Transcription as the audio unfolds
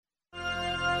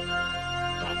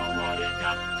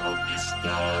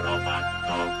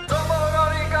Domo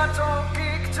arigato,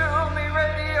 geek to me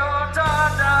radio,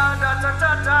 da da da da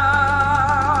da da.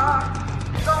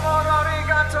 Domo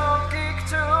arigato, geek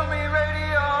to me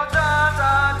radio, da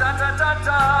da da da da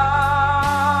da.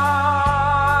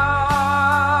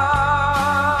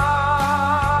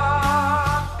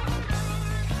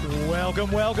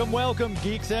 Welcome,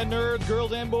 geeks and nerds,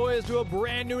 girls and boys, to a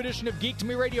brand new edition of Geek to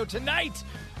Me Radio. Tonight,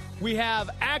 we have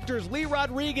actors Lee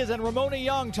Rodriguez and Ramona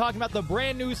Young talking about the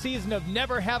brand new season of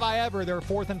Never Have I Ever, their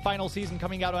fourth and final season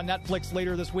coming out on Netflix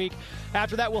later this week.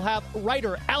 After that, we'll have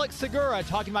writer Alex Segura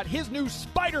talking about his new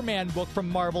Spider-Man book from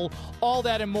Marvel. All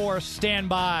that and more. Stand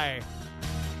by.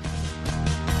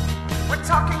 We're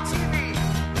talking TV,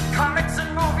 comics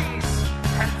and movies,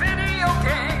 and video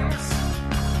games.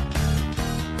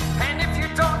 And if you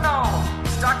don't know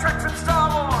Star Trek and Star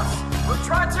Wars, we'll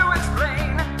try to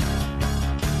explain.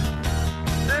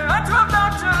 There are 12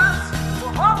 doctors for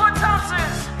Hogwarts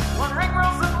houses, one ring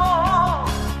rules them all.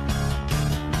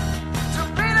 To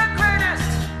be the greatest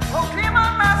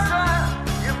Pokemon master,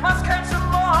 you must catch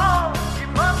them all. You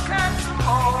must catch them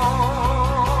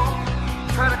all.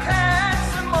 Try to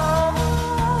catch them all.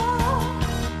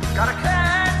 Gotta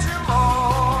catch them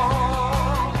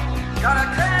all. Gotta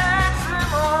catch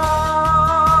them all.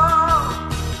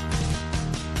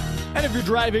 And if you're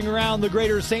driving around the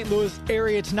greater St. Louis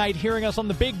area tonight, hearing us on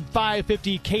the Big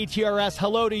 550 KTRS,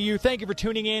 hello to you. Thank you for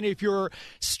tuning in. If you're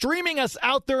streaming us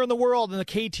out there in the world in the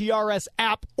KTRS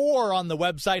app or on the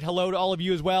website, hello to all of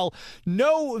you as well.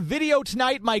 No video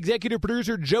tonight. My executive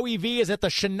producer, Joey V, is at the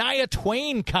Shania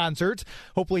Twain concert.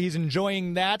 Hopefully he's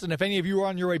enjoying that. And if any of you are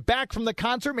on your way back from the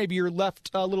concert, maybe you're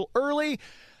left a little early,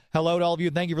 hello to all of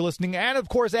you. Thank you for listening. And, of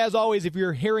course, as always, if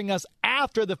you're hearing us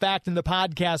after the fact in the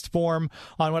podcast form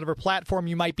on whatever platform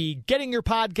you might be getting your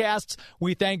podcasts,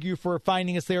 we thank you for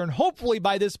finding us there. And hopefully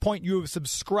by this point you have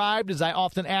subscribed, as I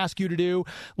often ask you to do.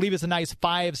 Leave us a nice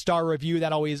 5-star review.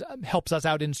 That always helps us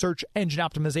out in search engine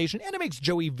optimization, and it makes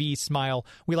Joey V smile.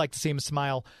 We like to see him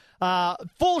smile.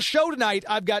 Full show tonight.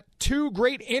 I've got 2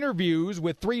 great interviews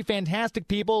with 3 fantastic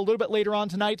people. A little bit later on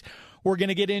tonight, we're going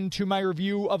to get into my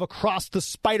review of Across the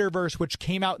Spider-Verse, which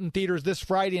came out in theaters this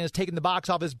Friday and has taken the box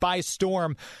office by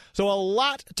storm. So a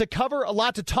lot to cover, a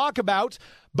lot to talk about.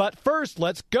 But first,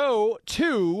 let's go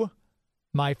to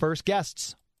my first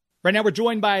guests. Right now, we're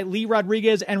joined by Lee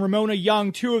Rodriguez and Ramona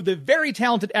Young, 2 of the very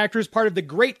talented actors, part of the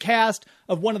great cast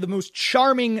of one of the most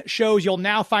charming shows you'll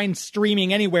now find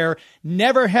streaming anywhere,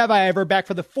 Never Have I Ever, back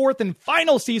for the 4th and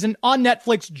final season on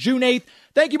Netflix, June 8th.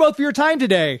 Thank you both for your time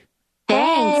today.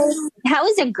 Thanks. That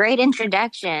was a great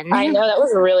introduction. I know, that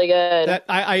was really good.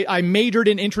 I majored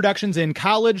in introductions in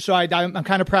college, so I'm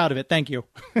kind of proud of it. Thank you.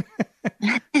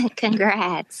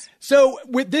 Congrats. So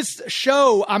with this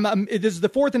show, this is the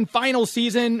 4th and final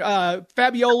season.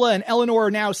 Fabiola and Eleanor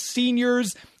are now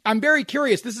seniors. I'm very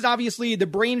curious. This is obviously the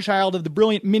brainchild of the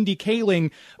brilliant Mindy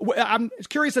Kaling. I'm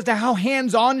curious as to how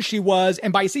hands-on she was.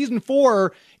 And by season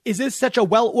 4, is this such a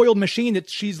well-oiled machine that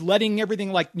she's letting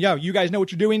everything like, you guys know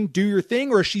what you're doing, do your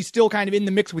thing, or is she still kind of in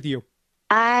the mix with you?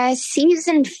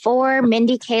 Season 4,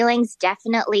 Mindy Kaling's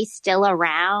definitely still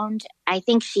around. I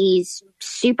think she's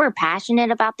super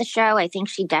passionate about the show. I think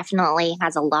she definitely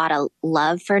has a lot of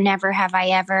love for Never Have I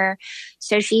Ever.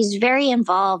 So she's very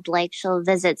involved. Like, she'll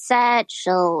visit set,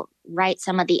 she'll write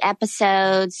some of the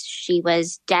episodes. She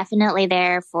was definitely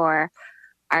there for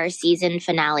our season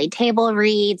finale table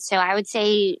read. So I would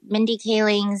say Mindy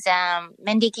Kaling's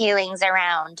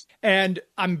around. And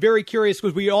I'm very curious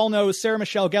because we all know Sarah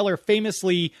Michelle Gellar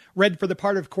famously read for the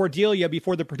part of Cordelia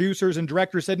before the producers and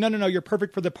directors said, no, you're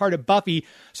perfect for the part of Buffy.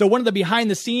 So one of the behind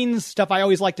the scenes stuff I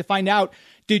always like to find out,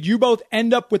 did you both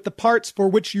end up with the parts for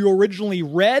which you originally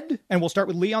read? And we'll start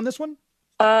with Lee on this one.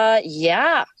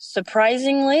 Yeah,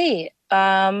 surprisingly.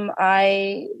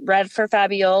 I read for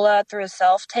Fabiola through a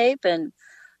self-tape and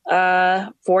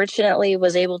fortunately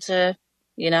was able to,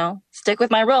 stick with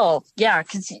my role. Yeah,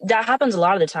 because that happens a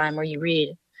lot of the time where you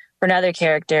read for another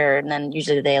character and then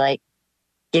usually they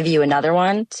give you another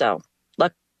one. So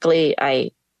luckily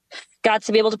I got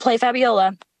to be able to play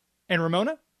Fabiola. And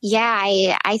Ramona? Yeah,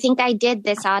 I think I did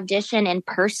this audition in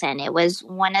person. It was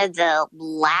one of the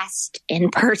last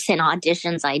in-person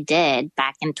auditions I did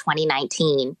back in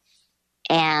 2019.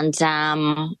 And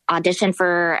auditioned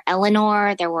for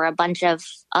Eleanor. There were a bunch of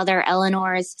other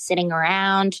Eleanors sitting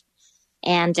around,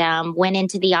 and went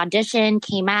into the audition,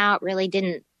 came out, really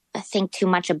didn't think too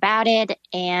much about it.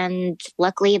 And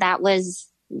luckily that was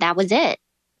it.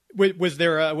 Was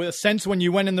there a sense when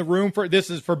you went in the room for this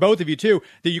is for both of you too,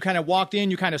 that you kind of walked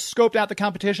in, you kind of scoped out the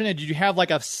competition, and did you have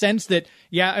like a sense that,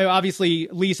 yeah, obviously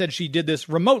Lee said she did this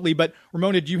remotely, but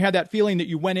Ramona, did you have that feeling that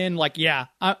you went in like, yeah,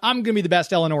 I'm going to be the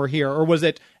best Eleanor here, or was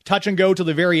it touch and go to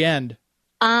the very end?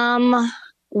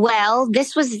 Well,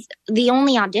 this was the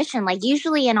only audition. Like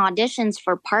usually in auditions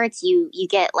for parts, you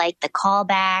get like the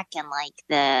callback and like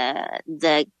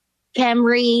the chem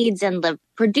reads and the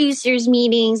producers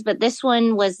meetings, but this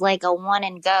one was like a one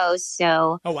and go.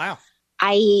 So, oh wow,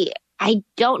 I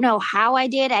don't know how I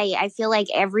did. I feel like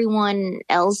everyone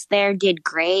else there did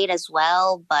great as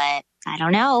well, but I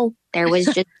don't know. There was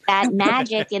just that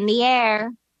magic in the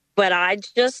air. But I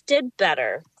just did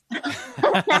better.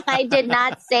 I did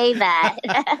not say that.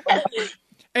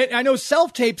 And I know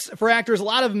self-tapes for actors, a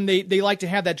lot of them, they like to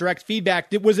have that direct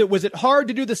feedback. Was it hard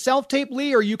to do the self-tape,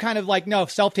 Lee, or are you kind of like, no,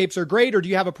 self-tapes are great, or do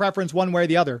you have a preference one way or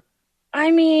the other?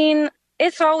 I mean,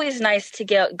 it's always nice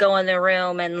to go in the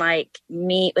room and like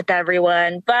meet with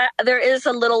everyone, but there is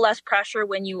a little less pressure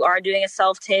when you are doing a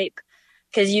self-tape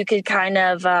because you could kind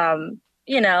of,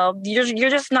 you're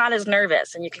just not as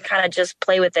nervous and you can kind of just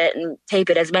play with it and tape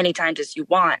it as many times as you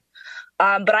want.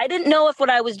 But I didn't know if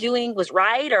what I was doing was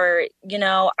right or,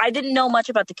 I didn't know much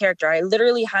about the character. I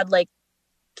literally had like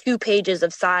 2 pages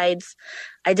of sides.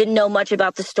 I didn't know much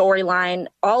about the storyline.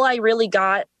 All I really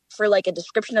got for like a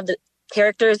description of the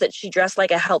character is that she dressed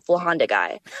like a helpful Honda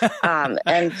guy.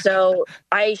 And so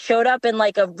I showed up in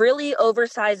like a really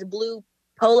oversized blue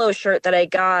polo shirt that I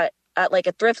got at like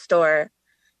a thrift store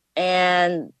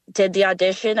and did the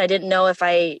audition. I didn't know if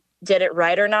I did it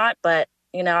right or not, but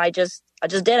I just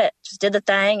did it. Just did the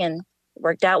thing and it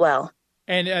worked out well.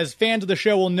 And as fans of the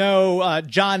show will know,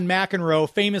 John McEnroe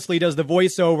famously does the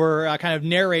voiceover, kind of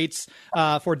narrates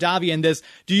for Davi in this.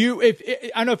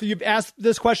 I don't know if you've asked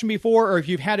this question before or if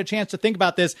you've had a chance to think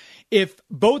about this, if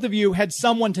both of you had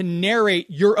someone to narrate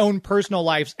your own personal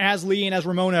lives as Lee and as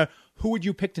Ramona, who would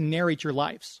you pick to narrate your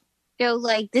lives? So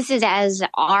like this is as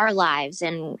our lives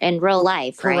in real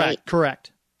life, right?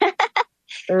 Correct.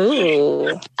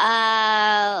 Ooh.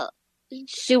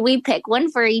 Should we pick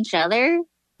one for each other?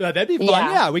 That'd be fun.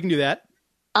 Yeah, we can do that.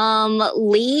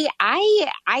 Lee,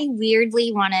 I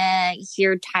weirdly want to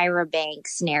hear Tyra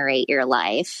Banks narrate your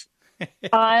life.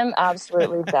 I'm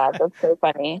absolutely bad. That's so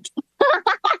funny.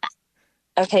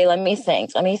 Okay, let me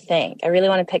think. I really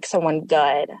want to pick someone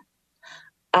good.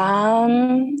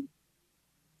 I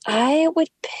would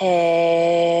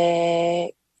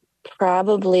pick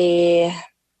probably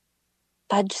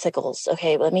Fudgesicles.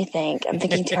 Okay, let me think. I'm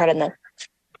thinking too hard on this.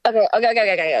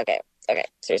 Okay.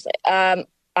 Seriously. I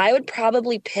would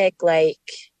probably pick like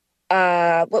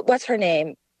what's her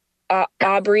name?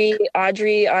 Audrey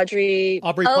Plaza?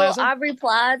 Oh, Aubrey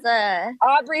Plaza.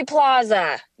 Aubrey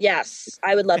Plaza. Yes,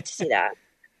 I would love to see that.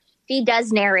 She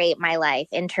does narrate my life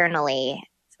internally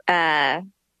to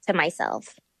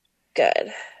myself.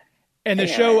 Good. And the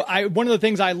show, one of the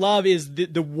things I love is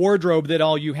the wardrobe that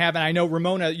all you have. And I know,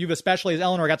 Ramona, you've especially as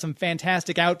Eleanor got some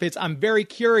fantastic outfits. I'm very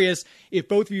curious if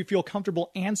both of you feel comfortable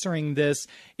answering this.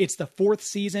 It's the 4th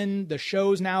season. The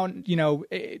show's now,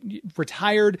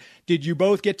 retired. Did you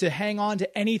both get to hang on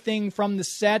to anything from the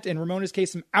set? In Ramona's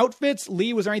case, some outfits.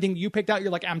 Lee, was there anything you picked out?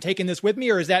 You're like, I'm taking this with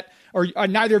me, or are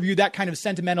neither of you that kind of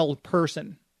sentimental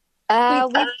person? Go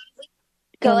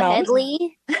ahead,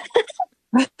 Lee.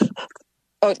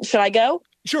 Oh, should I go?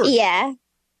 Sure. Yeah.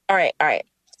 All right.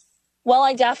 Well,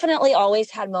 I definitely always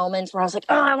had moments where I was like,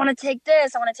 oh, I want to take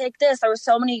this. There were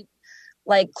so many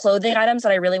like clothing items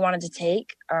that I really wanted to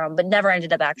take, but never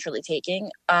ended up actually taking.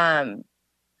 But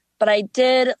I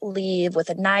did leave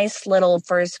with a nice little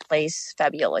first place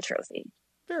Fabiola trophy.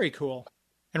 Very cool.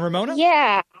 And Ramona?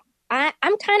 Yeah.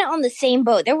 I'm kind of on the same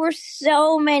boat. There were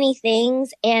so many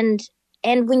things, and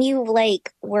when you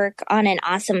like work on an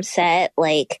awesome set,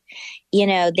 like,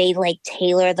 they like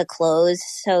tailor the clothes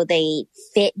so they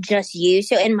fit just you.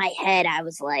 So in my head, I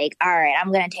was like, all right,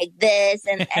 I'm going to take this.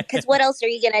 And because what else are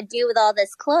you going to do with all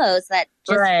this clothes that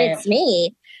just fits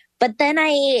me? But then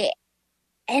I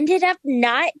ended up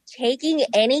not taking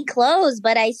any clothes,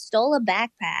 but I stole a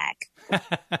backpack.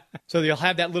 So you'll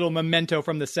have that little memento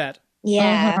from the set.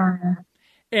 Yeah. Uh-huh.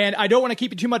 And I don't want to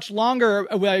keep you too much longer.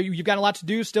 You've got a lot to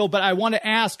do still, but I want to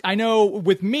ask, I know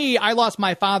with me, I lost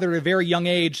my father at a very young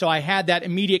age, so I had that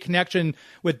immediate connection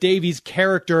with Davy's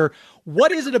character.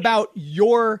 What is it about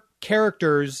your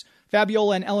characters,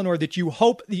 Fabiola and Eleanor, that you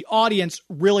hope the audience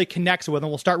really connects with?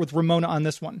 And we'll start with Ramona on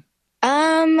this one.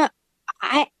 I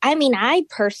mean, I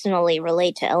personally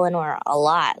relate to Eleanor a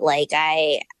lot. Like,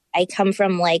 I come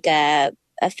from like a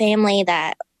family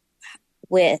that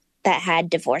with that had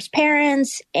divorced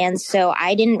parents. And so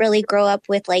I didn't really grow up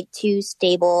with like two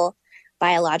stable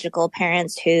biological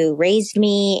parents who raised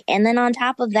me. And then on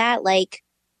top of that, like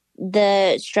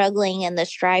the struggling and the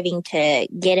striving to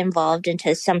get involved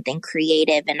into something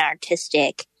creative and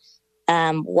artistic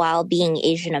while being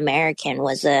Asian American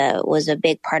was a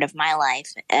big part of my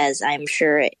life, as I'm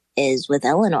sure it is with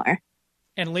Eleanor.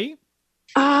 And Lee?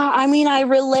 I mean, I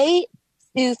relate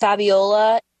to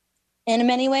Fabiola in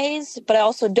many ways, but I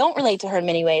also don't relate to her in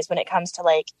many ways when it comes to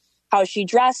like how she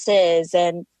dresses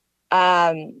and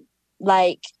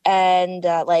like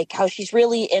how she's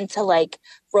really into like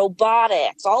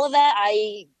robotics, all of that.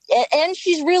 And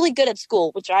she's really good at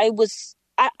school, which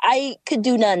I could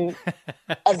do none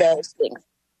of those things.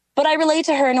 But I relate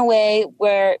to her in a way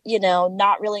where, you know,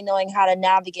 not really knowing how to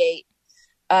navigate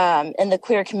in the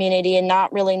queer community and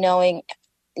not really knowing,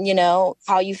 you know,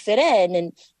 how you fit in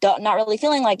and not really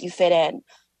feeling like you fit in.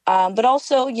 But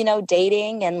also, you know,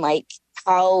 dating and like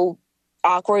how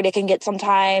awkward it can get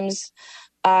sometimes.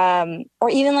 Or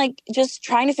even like just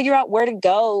trying to figure out where to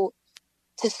go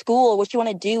to school, what you want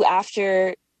to do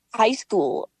after high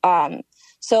school.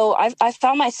 So I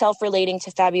found myself relating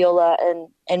to Fabiola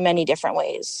in many different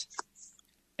ways.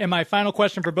 And my final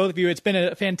question for both of you, it's been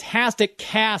a fantastic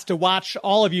cast to watch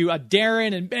all of you,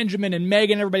 Darren and Benjamin and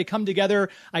Megan, everybody come together.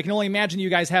 I can only imagine you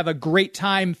guys have a great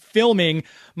time filming.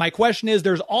 My question is,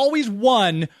 there's always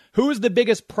one. Who is the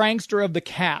biggest prankster of the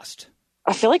cast?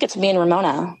 I feel like it's me and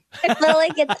Ramona. I feel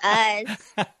like it's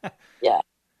us. Yeah.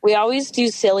 We always do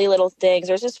silly little things.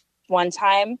 There's just one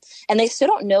time, and they still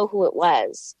don't know who it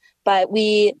was, but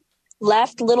we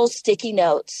left little sticky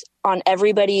notes on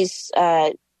everybody's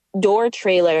door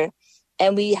trailer,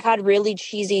 and we had really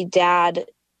cheesy dad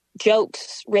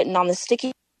jokes written on the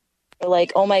sticky.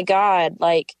 Like, oh my God,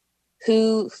 like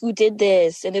who did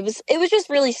this? And it was just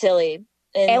really silly.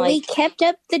 And we kept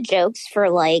up the jokes for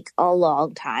like a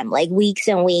long time, like weeks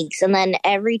and weeks. And then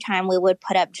every time we would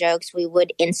put up jokes, we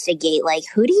would instigate like,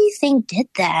 who do you think did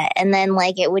that? And then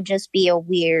like it would just be a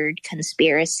weird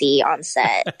conspiracy on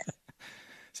set.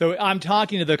 So I'm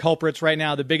talking to the culprits right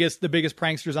now. The biggest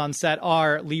pranksters on set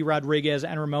are Lee Rodriguez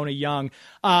and Ramona Young.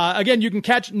 Again, you can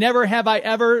catch Never Have I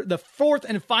Ever, the 4th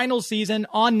and final season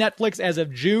on Netflix as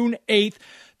of June 8th.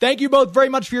 Thank you both very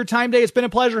much for your time today. It's been a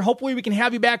pleasure. Hopefully we can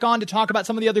have you back on to talk about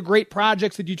some of the other great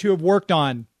projects that you two have worked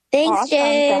on. Thanks, awesome.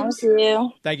 James. Thank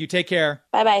you. Thank you. Take care.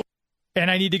 Bye-bye. And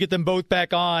I need to get them both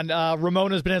back on.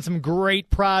 Ramona's been in some great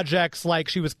projects, like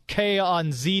she was Kay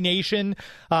on Z Nation.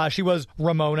 She was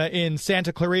Ramona in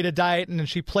Santa Clarita Diet, and then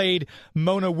she played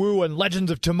Mona Wu in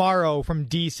Legends of Tomorrow from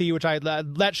DC, which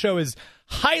that show is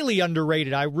highly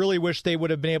underrated. I really wish they would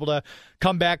have been able to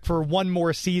come back for one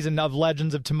more season of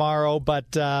Legends of Tomorrow,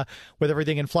 but with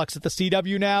everything in flux at the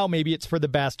CW now, maybe it's for the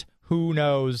best. Who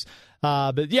knows?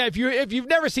 But yeah, if you've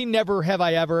never seen Never Have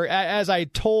I Ever, as I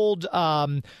told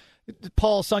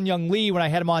Paul Sun-Young Lee when I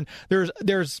had him on,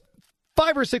 there's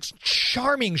 5 or 6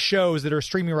 charming shows that are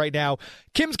streaming right now.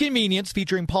 Kim's Convenience,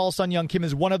 featuring Paul Sun-Young Kim,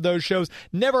 is one of those shows.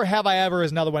 Never Have I Ever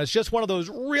is another one. It's just one of those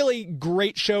really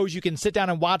great shows you can sit down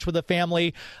and watch with a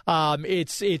family.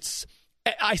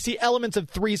 I see elements of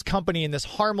Three's Company in this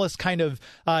harmless kind of,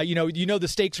 the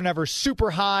stakes are never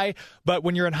super high, but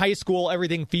when you're in high school,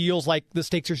 everything feels like the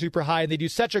stakes are super high, and they do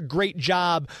such a great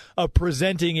job of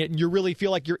presenting it, and you really feel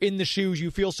like you're in the shoes.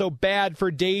 You feel so bad for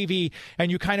Davey,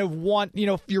 and you kind of want,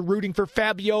 you're rooting for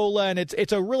Fabiola, and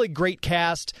it's a really great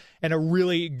cast and a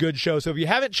really good show. So if you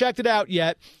haven't checked it out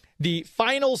yet, the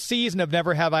final season of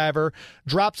Never Have I Ever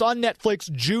drops on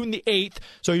Netflix June the 8th.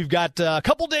 So you've got a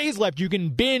couple days left. You can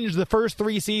binge the first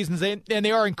 3 seasons, and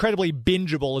they are incredibly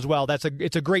bingeable as well.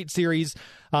 It's a great series.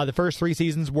 The first 3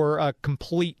 seasons were a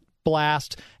complete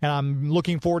blast, and I'm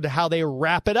looking forward to how they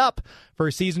wrap it up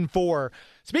for season 4.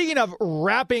 Speaking of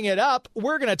wrapping it up,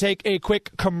 we're going to take a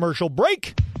quick commercial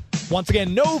break. Once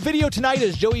again, no video tonight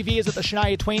as Joey V is at the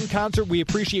Shania Twain concert. We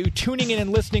appreciate you tuning in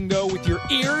and listening, though, with your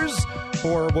ears,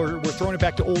 or we're throwing it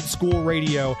back to old school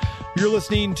radio. You're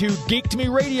listening to Geek to Me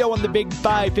Radio on the Big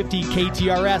 550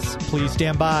 KTRS. Please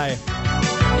stand by.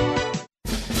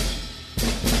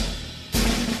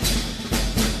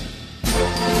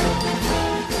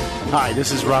 Hi,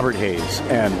 this is Robert Hayes,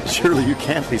 and surely you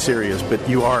can't be serious, but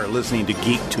you are listening to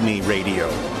Geek to Me Radio.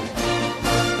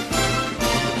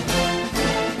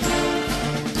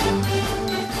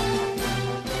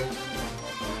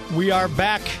 We are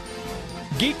back.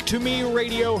 Geek to Me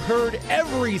Radio, heard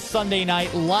every Sunday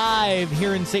night live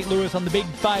here in St. Louis on the Big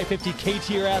 550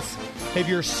 KTRS. If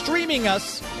you're streaming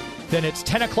us, then it's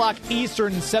 10 o'clock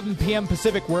Eastern, 7 p.m.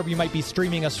 Pacific, wherever you might be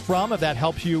streaming us from, if that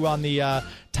helps you on the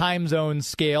time zone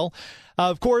scale.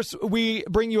 Of course, we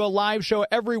bring you a live show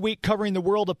every week covering the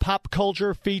world of pop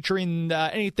culture, featuring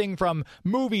anything from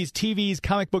movies, TVs,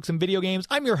 comic books, and video games.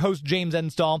 I'm your host, James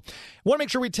Enstall. I want to make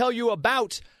sure we tell you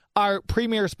about our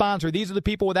premier sponsor. These are the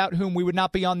people without whom we would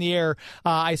not be on the air.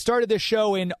 I started this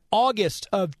show in August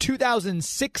of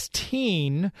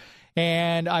 2016,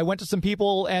 and I went to some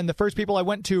people, and the first people I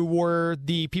went to were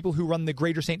the people who run the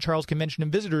Greater St. Charles Convention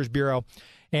and Visitors Bureau.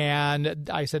 And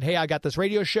I said, hey, I got this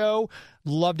radio show.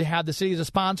 Love to have the city as a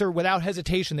sponsor. Without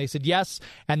hesitation, they said yes,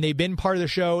 and they've been part of the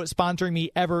show, sponsoring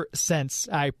me ever since.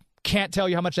 I can't tell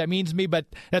you how much that means to me, but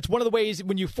that's one of the ways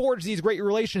when you forge these great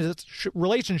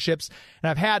relationships, and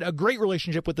I've had a great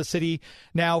relationship with the city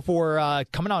now for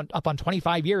coming on up on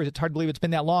 25 years. It's hard to believe it's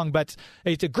been that long, but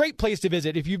it's a great place to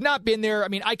visit. If you've not been there, I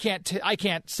mean, I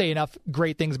can't say enough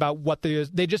great things about what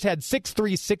they just had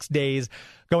 636 days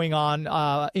going on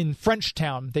in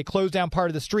Frenchtown. They closed down part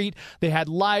of the street. They had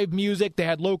live music. They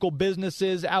had local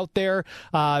businesses out there.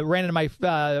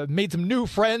 Made some new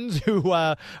friends who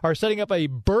are setting up a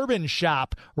bourbon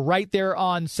shop right there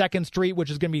on 2nd Street, which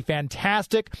is going to be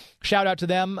fantastic. Shout out to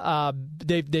them. I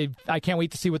can't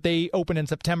wait to see what they open in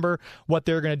September, what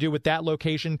they're going to do with that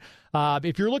location.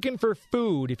 If you're looking for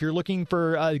food, if you're looking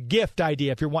for a gift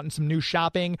idea, if you're wanting some new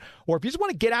shopping, or if you just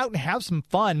want to get out and have some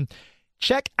fun,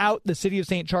 check out the City of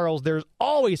St. Charles. There's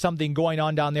always something going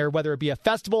on down there, whether it be a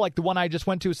festival like the one I just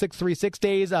went to, 636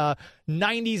 Days,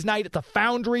 90s night at the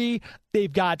Foundry.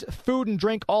 They've got food and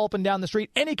drink all up and down the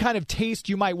street, any kind of taste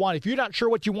you might want. If you're not sure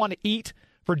what you want to eat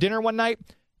for dinner one night,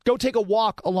 go take a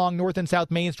walk along North and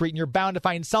South Main Street, and you're bound to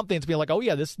find something to be like, oh,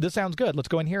 yeah, this sounds good. Let's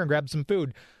go in here and grab some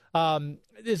food.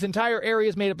 This entire area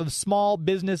is made up of small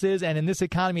businesses, and in this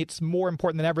economy, it's more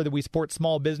important than ever that we support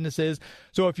small businesses.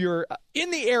 So if you're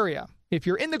in the area, if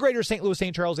you're in the greater St. Louis,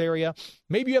 St. Charles area,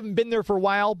 maybe you haven't been there for a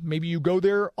while, maybe you go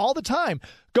there all the time,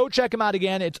 go check them out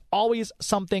again. It's always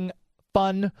something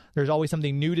fun. There's always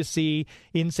something new to see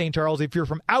in St. Charles. If you're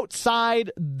from outside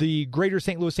the greater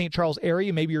St. Louis, St. Charles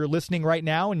area, maybe you're listening right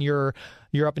now and you're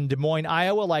up in Des Moines,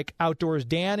 Iowa, like Outdoors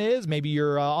Dan is. Maybe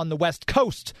you're on the West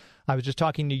Coast. I was just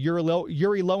talking to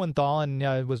Yuri Lowenthal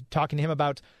and was talking to him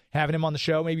about having him on the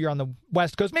show. Maybe you're on the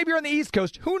West Coast. Maybe you're on the East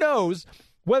Coast. Who knows?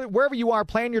 Wherever you are,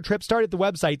 plan your trip. Start at the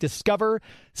website,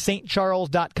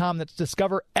 discoverstcharles.com. That's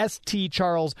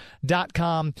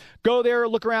discoverstcharles.com. Go there,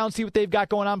 look around, see what they've got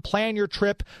going on. Plan your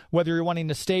trip, whether you're wanting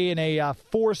to stay in a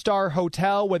 4-star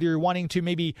hotel, whether you're wanting to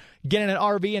maybe get in an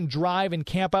RV and drive and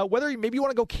camp out, whether maybe you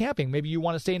want to go camping, maybe you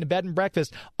want to stay in a bed and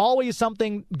breakfast. Always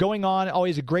something going on,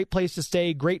 always a great place to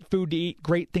stay, great food to eat,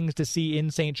 great things to see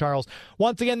in St. Charles.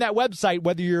 Once again, that website,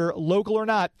 whether you're local or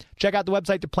not, check out the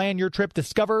website to plan your trip,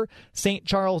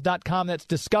 discoverstcharles.com. That's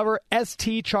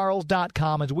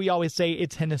discoverstcharles.com. As we always say,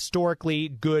 it's an historically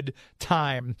good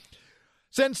time.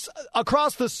 Since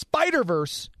Across the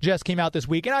Spider-Verse just came out this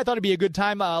week, and I thought it'd be a good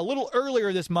time. A little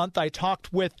earlier this month, I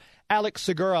talked with Alex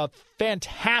Segura, a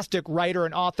fantastic writer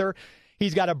and author.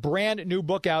 He's got a brand new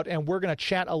book out, and we're going to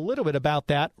chat a little bit about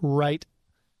that right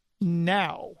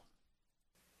now.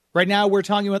 Right now, we're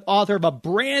talking with author of a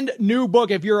brand new book.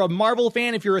 If you're a Marvel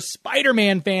fan, if you're a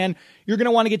Spider-Man fan, you're going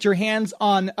to want to get your hands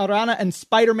on Araña and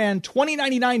Spider-Man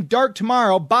 2099 Dark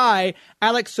Tomorrow by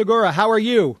Alex Segura. How are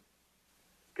you?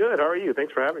 Good. How are you?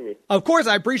 Thanks for having me. Of course,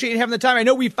 I appreciate you having the time. I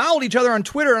know we followed each other on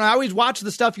Twitter, and I always watch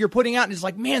the stuff you're putting out, and it's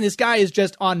like, man, this guy is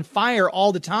just on fire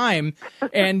all the time.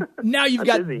 And now you've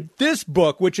got this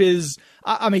book, which is,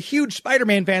 I'm a huge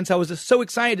Spider-Man fan, so I was just so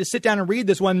excited to sit down and read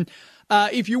this one.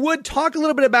 If you would, talk a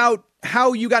little bit about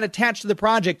how you got attached to the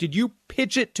project. Did you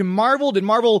pitch it to Marvel? Did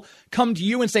Marvel come to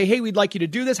you and say, hey, we'd like you to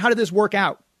do this? How did this work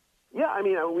out? Yeah, I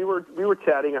mean, we were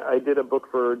chatting. I did a book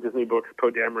for Disney Books, Poe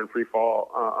Dameron Freefall,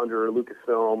 under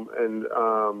Lucasfilm, and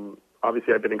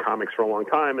obviously I've been in comics for a long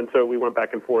time, and so we went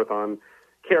back and forth on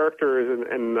characters,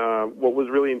 and what was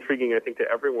really intriguing, I think, to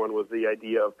everyone was the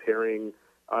idea of pairing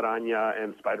Araña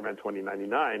and Spider-Man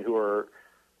 2099, who are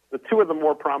the two of the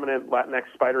more prominent Latinx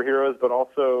spider heroes, but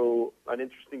also an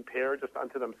interesting pair just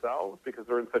unto themselves because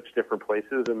they're in such different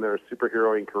places in their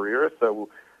superheroing careers. So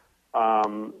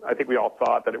I think we all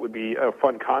thought that it would be a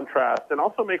fun contrast and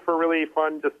also make for a really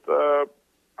fun, just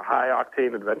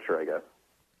high-octane adventure, I guess.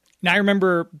 Now, I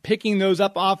remember picking those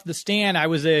up off the stand. I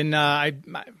was in, I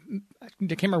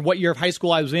can't remember what year of high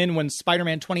school I was in when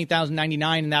Spider-Man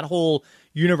 2099 and that whole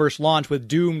universe launched with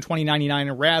Doom 2099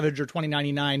 and Ravager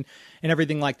 2099 and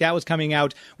everything like that was coming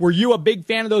out. Were you a big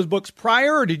fan of those books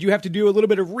prior, or did you have to do a little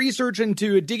bit of research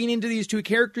into digging into these two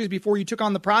characters before you took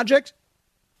on the project?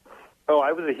 Oh,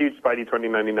 I was a huge Spidey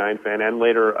 2099 fan and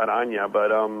later Araña, but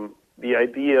the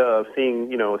idea of seeing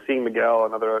Miguel,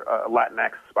 another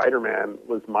Latinx Spider-Man,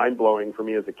 was mind-blowing for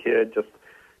me as a kid. Just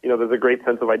there's a great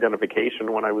sense of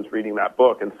identification when I was reading that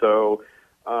book. And so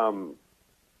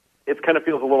it kind of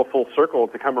feels a little full circle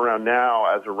to come around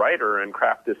now as a writer and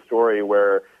craft this story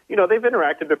where, they've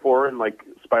interacted before in like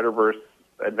Spider-Verse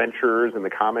adventures in the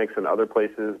comics and other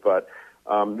places, but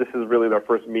this is really their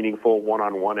first meaningful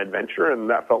one-on-one adventure, and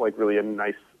that felt like really a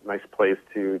nice place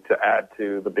to add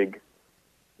to the big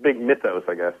mythos,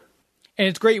 I guess. And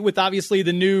it's great with, obviously,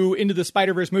 the new Into the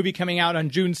Spider-Verse movie coming out on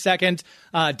June 2nd.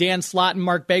 Dan Slott and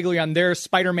Mark Bagley on their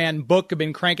Spider-Man book have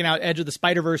been cranking out Edge of the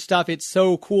Spider-Verse stuff. It's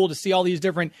so cool to see all these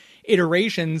different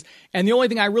iterations. And the only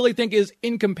thing I really think is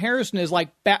in comparison is like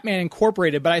Batman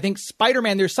Incorporated. But I think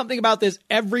Spider-Man, there's something about this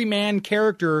everyman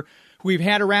character we've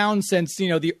had around since,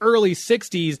 the early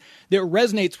 60s that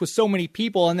resonates with so many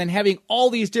people. And then having all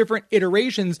these different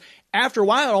iterations, after a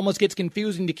while, it almost gets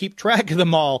confusing to keep track of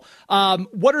them all.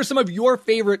 What are some of your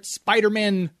favorite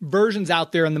Spider-Man versions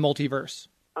out there in the multiverse?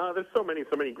 There's so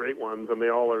many great ones, and they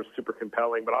all are super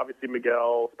compelling. But obviously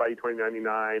Miguel, Spidey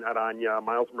 2099, Araña,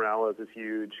 Miles Morales is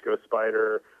huge, Ghost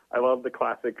Spider. I love the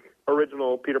classic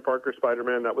original Peter Parker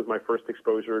Spider-Man. That was my first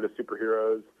exposure to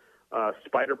superheroes.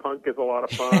 Spider-Punk is a lot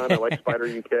of fun. I like Spider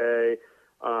UK.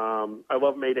 I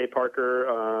love Mayday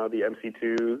Parker, the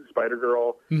MC2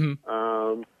 Spider-Girl.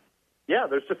 Mm-hmm.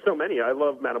 There's just so many. I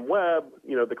love Madam Web,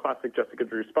 the classic Jessica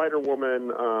Drew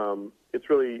Spider-Woman. It's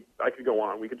really, I could go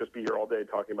on. We could just be here all day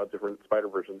talking about different Spider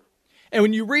versions. And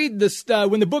when you read this,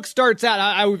 when the book starts out,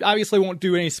 I obviously won't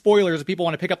do any spoilers if people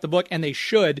want to pick up the book, and they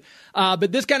should.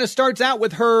 But this kind of starts out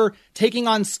with her taking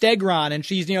on Stegron, and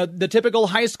she's, the typical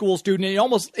high school student. And it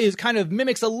almost is kind of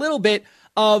mimics a little bit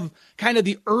of kind of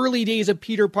the early days of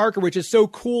Peter Parker, which is so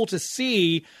cool to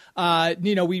see.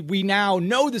 We now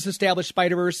know this established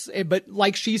Spider-Verse, but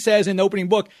like she says in the opening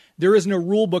book, there isn't a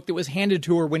rule book that was handed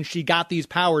to her when she got these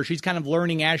powers. She's kind of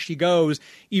learning as she goes,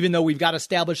 even though we've got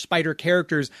established Spider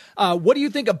characters. What do you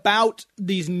think about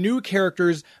these new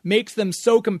characters makes them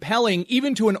so compelling,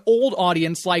 even to an old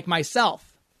audience like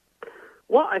myself?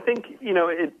 Well, I think,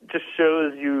 it just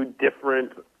shows you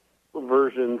different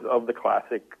versions of the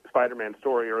classic Spider-Man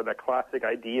story, or that classic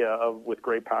idea of with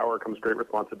great power comes great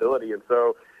responsibility. And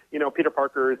so, Peter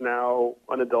Parker is now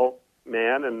an adult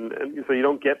man, and so you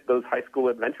don't get those high school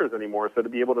adventures anymore. So to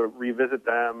be able to revisit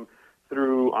them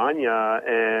through Anya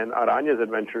and Araña's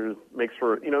adventures makes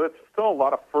for, it's still a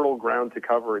lot of fertile ground to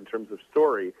cover in terms of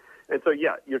story. And so,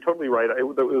 yeah, you're totally right.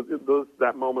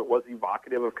 That moment was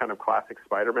evocative of kind of classic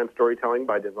Spider-Man storytelling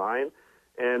by design.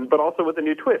 But also with a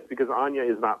new twist, because Anya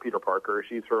is not Peter Parker.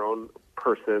 She's her own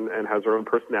person and has her own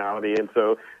personality. And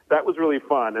so that was really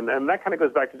fun. And that kind of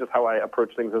goes back to just how I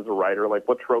approach things as a writer, like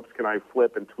what tropes can I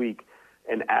flip and tweak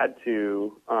and add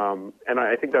to. And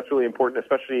I think that's really important,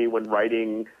 especially when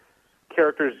writing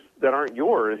characters that aren't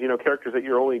yours, characters that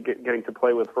you're only getting to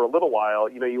play with for a little while.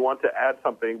 You want to add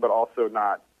something, but also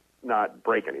not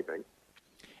break anything.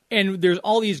 And there's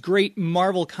all these great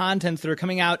Marvel contents that are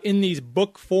coming out in these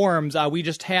book forms. We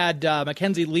just had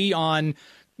Mackenzie Lee on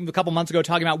a couple months ago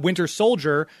talking about Winter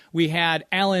Soldier. We had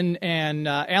Alan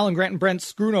Grant and Brent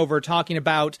Schoonover talking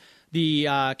about the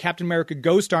Captain America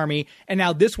Ghost Army, and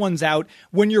now this one's out.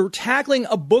 When you're tackling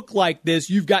a book like this,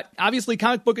 you've got obviously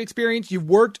comic book experience, you've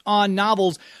worked on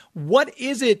novels. What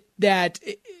is it that,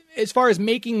 as far as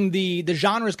making the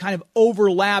genres kind of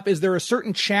overlap, is there a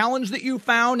certain challenge that you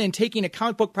found in taking a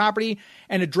comic book property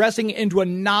and addressing it into a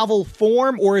novel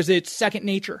form, or is it second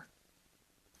nature?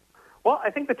 Well,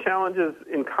 I think the challenge is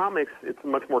in comics, it's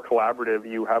much more collaborative.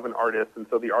 You have an artist, and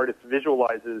so the artist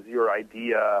visualizes your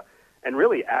idea and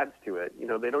really adds to it.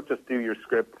 They don't just do your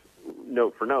script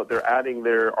note for note. They're adding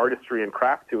their artistry and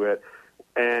craft to it,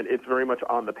 and it's very much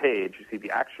on the page. You see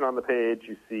the action on the page,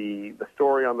 you see the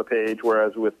story on the page,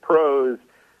 whereas with prose,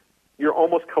 you're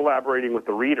almost collaborating with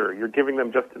the reader. You're giving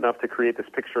them just enough to create this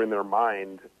picture in their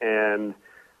mind, and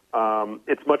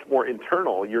it's much more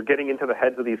internal. You're getting into the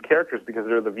heads of these characters because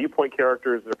they're the viewpoint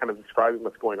characters. They're kind of describing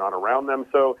what's going on around them.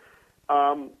 So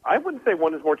I wouldn't say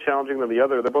one is more challenging than the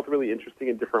other. They're both really interesting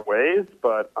in different ways,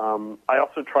 but I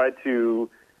also tried to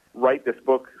write this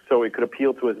book so it could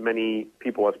appeal to as many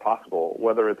people as possible,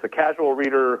 whether it's a casual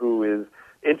reader who is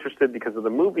interested because of the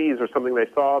movies or something they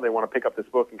saw, they want to pick up this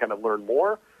book and kind of learn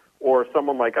more, or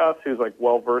someone like us who's like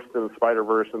well-versed in the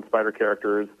Spider-Verse and Spider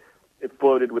characters. It's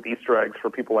loaded with Easter eggs for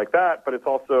people like that, but it's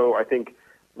also, I think,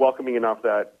 welcoming enough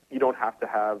that you don't have to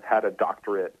have had a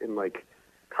doctorate in, like,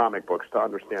 comic books to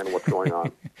understand what's going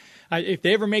on. If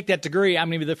they ever make that degree, I'm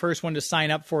going to be the first one to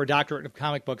sign up for a doctorate of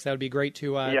comic books. That would be great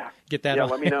to get that. Yeah,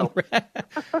 let me know.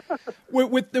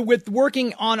 with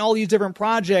working on all these different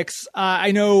projects,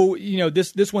 I know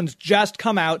this one's just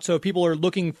come out, so if people are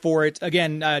looking for it,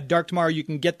 again, Dark Tomorrow, you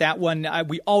can get that one.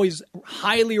 We always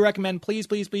highly recommend, please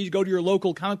go to your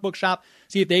local comic book shop,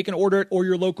 see if they can order it, or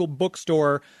your local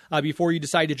bookstore before you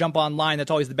decide to jump online.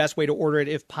 That's always the best way to order it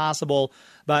if possible.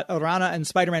 But Araña and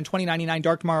Spider-Man 2099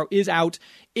 Dark Tomorrow is out.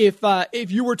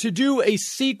 If you were to do a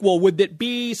sequel, would it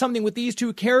be something with these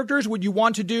two characters? Would you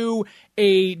want to do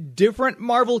a different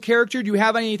Marvel character? Do you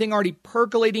have anything already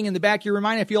percolating in the back of your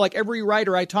mind? I feel like every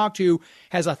writer I talk to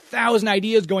has 1,000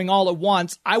 ideas going all at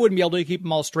once. I wouldn't be able to keep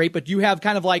them all straight, but do you have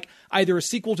kind of like either a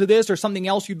sequel to this or something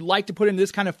else you'd like to put in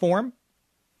this kind of form?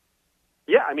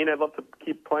 Yeah, I mean, I'd love to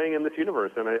keep playing in this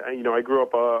universe, and I grew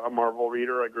up a Marvel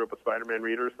reader, I grew up a Spider-Man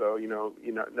reader, so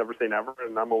never say never,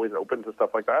 and I'm always open to stuff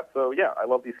like that. So yeah, I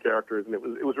love these characters, and it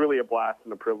was really a blast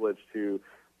and a privilege to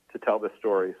tell this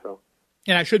story. So.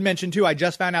 And I should mention, too, I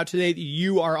just found out today that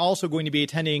you are also going to be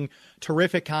attending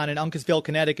Terrificon in Uncasville,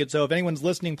 Connecticut. So if anyone's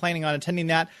listening, planning on attending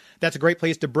that, that's a great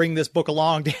place to bring this book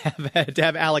along to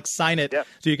have Alex sign it,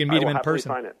 so you can meet him in person.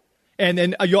 Sign it. And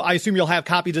then I assume you'll have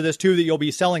copies of this, too, that you'll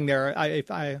be selling there, if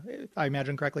I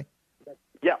imagine correctly.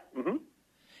 Yeah. Mm-hmm.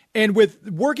 And with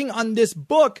working on this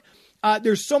book,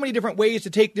 there's so many different ways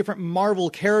to take different Marvel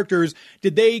characters.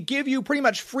 Did they give you pretty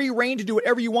much free reign to do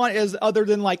whatever you want, as other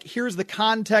than like, here's the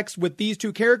context with these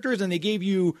two characters, and they gave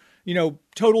you,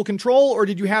 total control? Or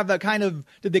did you have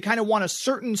did they kind of want a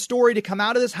certain story to come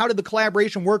out of this? How did the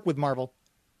collaboration work with Marvel?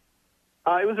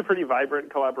 It was a pretty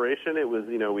vibrant collaboration. It was,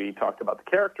 we talked about the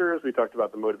characters, we talked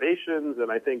about the motivations,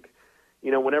 and I think,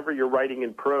 whenever you're writing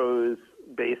in prose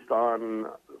based on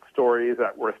stories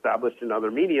that were established in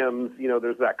other mediums,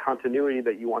 there's that continuity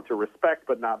that you want to respect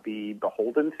but not be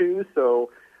beholden to. So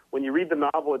when you read the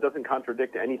novel, it doesn't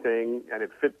contradict anything, and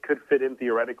it could fit in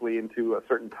theoretically into a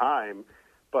certain time.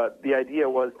 But the idea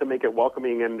was to make it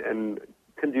welcoming and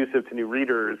conducive to new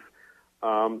readers.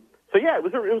 So yeah, it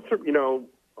was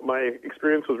my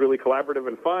experience was really collaborative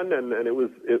and fun, and it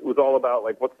was all about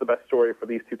like what's the best story for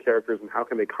these two characters and how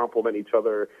can they complement each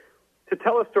other to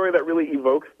tell a story that really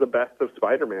evokes the best of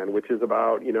Spider-Man, which is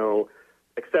about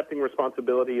accepting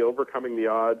responsibility, overcoming the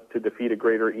odds to defeat a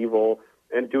greater evil,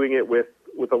 and doing it with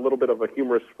a little bit of a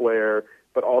humorous flair,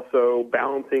 but also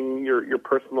balancing your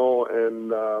personal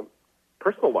and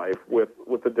personal life with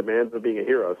the demands of being a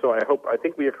hero. So I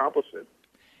think we accomplished it.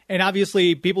 And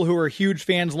obviously, people who are huge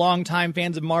fans, longtime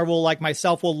fans of Marvel like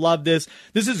myself will love this.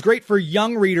 This is great for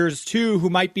young readers, too, who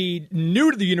might be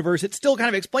new to the universe. It still kind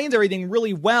of explains everything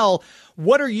really well.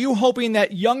 What are you hoping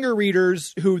that younger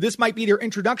readers, who this might be their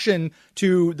introduction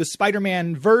to the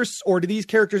Spider-Man verse or to these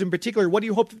characters in particular, what do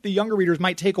you hope that the younger readers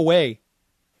might take away?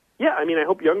 Yeah, I mean, I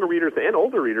hope younger readers and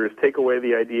older readers take away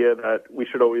the idea that we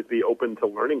should always be open to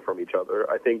learning from each other.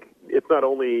 I think it's not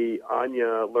only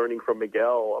Anya learning from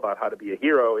Miguel about how to be a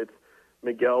hero, it's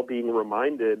Miguel being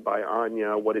reminded by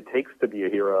Anya what it takes to be a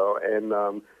hero. And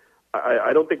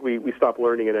I don't think we stop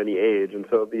learning at any age. And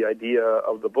so the idea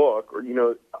of the book, or,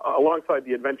 alongside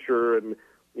the adventure and,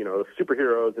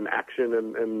 superheroes and action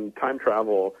and time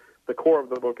travel, the core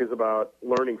of the book is about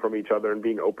learning from each other and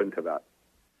being open to that.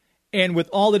 And with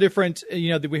all the different,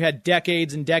 we've had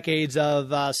decades and decades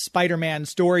of Spider-Man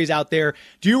stories out there.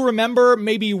 Do you remember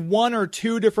maybe one or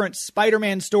two different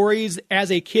Spider-Man stories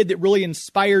as a kid that really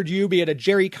inspired you, be it a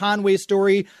Jerry Conway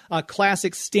story, a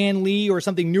classic Stan Lee, or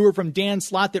something newer from Dan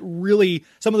Slott that really,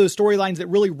 some of those storylines that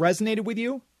really resonated with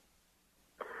you?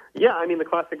 Yeah, I mean, the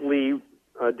classic Lee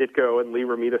Ditko and Lee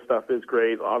Romita stuff is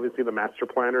great. Obviously, the Master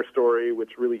Planner story,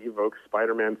 which really evokes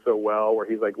Spider-Man so well, where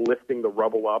he's like lifting the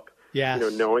rubble up. Yes.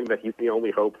 Knowing that he's the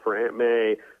only hope for Aunt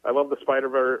May. I love the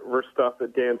Spider-Verse stuff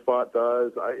that Dan Slott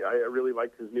does. I really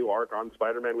liked his new arc on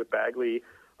Spider-Man with Bagley.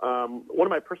 One of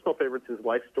my personal favorites is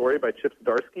Life Story by Chip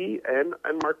Zdarsky and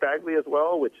Mark Bagley as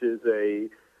well, which is a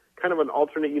kind of an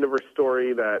alternate universe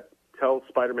story that tells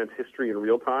Spider-Man's history in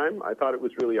real time. I thought it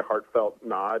was really a heartfelt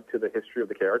nod to the history of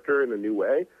the character in a new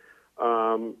way.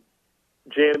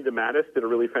 Jan DeMatteis did a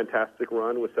really fantastic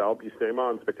run with Sal Buscema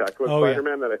on Spectacular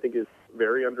Spider-Man that I think is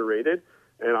very underrated,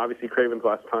 and obviously Craven's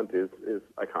Last Hunt is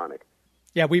iconic.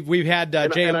 Yeah, we've had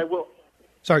Jay. And I will.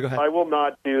 Sorry, go ahead. I will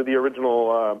not do the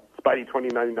original Spidey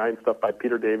 2099 stuff by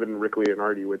Peter David and Rick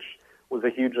Leonardi, which was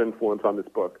a huge influence on this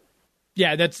book.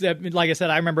 Yeah, that's like I said,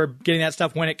 I remember getting that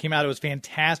stuff when it came out. It was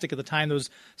fantastic at the time.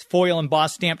 Those foil and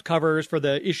embossed stamped covers for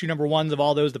the issue number ones of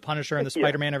all those, the Punisher and the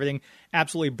Spider-Man, everything.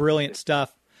 Absolutely brilliant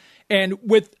stuff. And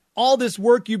with all this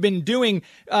work you've been doing,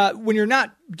 when you're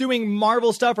not doing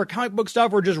Marvel stuff or comic book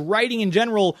stuff or just writing in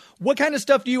general, what kind of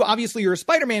stuff do you, obviously you're a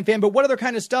Spider-Man fan, but what other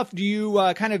kind of stuff do you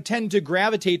kind of tend to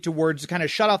gravitate towards, kind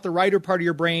of shut off the writer part of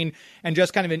your brain and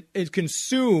just kind of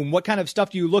consume? What kind of stuff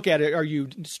do you look at? Are you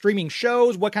streaming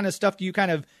shows? What kind of stuff do you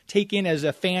kind of take in as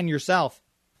a fan yourself?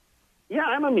 Yeah,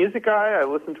 I'm a music guy. I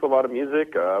listen to a lot of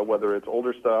music, whether it's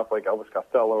older stuff like Elvis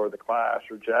Costello or The Clash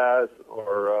or jazz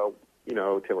or,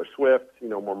 Taylor Swift,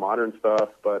 more modern stuff.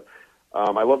 But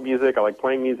I love music. I like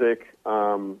playing music.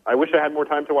 I wish I had more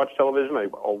time to watch television.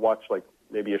 I'll watch like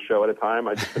maybe a show at a time.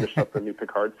 I just finished up the new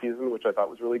Picard season, which I thought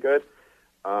was really good.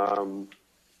 I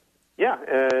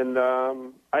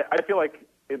feel like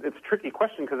it's a tricky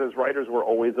question because as writers, we're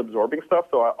always absorbing stuff.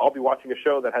 So I'll be watching a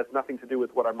show that has nothing to do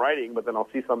with what I'm writing, but then I'll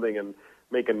see something and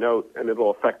make a note, and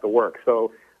it'll affect the work.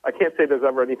 So I can't say there's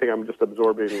ever anything I'm just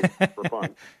absorbing for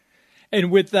fun. And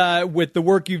with the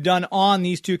work you've done on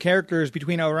these two characters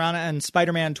between Araña and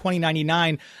Spider-Man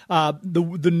 2099,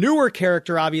 the newer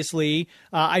character, obviously,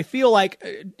 I feel like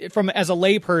as a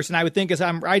layperson, I would think as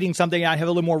I'm writing something, I have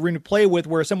a little more room to play with,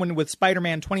 where someone with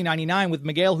Spider-Man 2099 with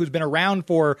Miguel, who's been around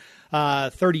for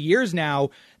 30 years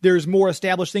now, there's more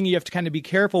established thing you have to kind of be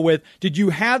careful with. Did you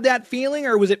have that feeling,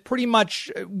 or was it pretty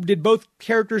much, did both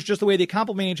characters, just the way they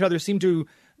complement each other, seem to,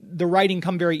 the writing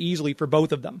come very easily for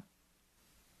both of them?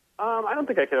 I don't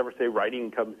think I could ever say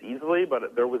writing comes easily,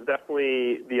 but there was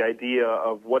definitely the idea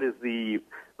of what is the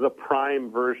prime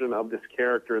version of this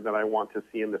character that I want to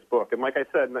see in this book. And like I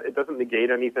said, it doesn't negate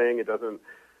anything. It doesn't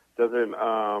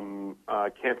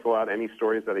cancel out any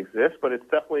stories that exist, but it's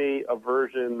definitely a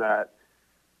version that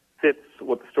fits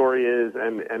what the story is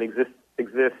and exists.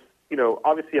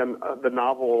 Obviously the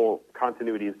novel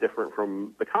continuity is different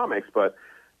from the comics, but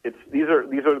these are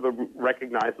the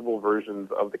recognizable versions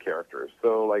of the characters.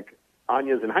 So like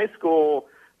Anya's in high school,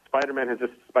 Spidey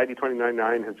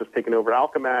 2099 has just taken over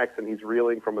Alchemax, and he's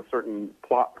reeling from a certain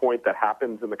plot point that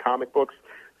happens in the comic books.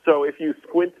 So if you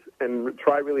squint and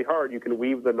try really hard, you can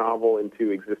weave the novel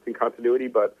into existing continuity,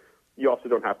 but you also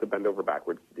don't have to bend over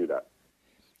backwards to do that.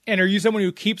 And are you someone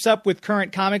who keeps up with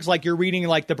current comics, like you're reading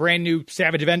like the brand new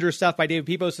Savage Avengers stuff by David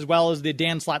Pepose as well as the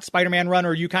Dan Slott Spider-Man run? Or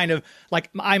are you kind of like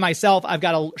I myself, I've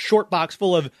got a short box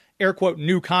full of air quote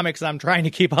new comics that I'm trying to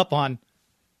keep up on?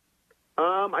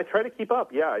 I try to keep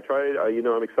up. Yeah, I try.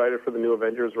 I'm excited for the new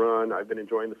Avengers run. I've been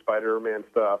enjoying the Spider-Man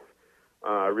stuff.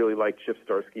 I really like Chip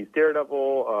Zdarsky's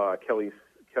Daredevil,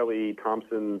 Kelly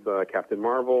Thompson's Captain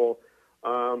Marvel.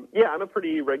 I'm a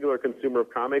pretty regular consumer of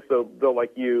comics, though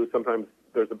like you, sometimes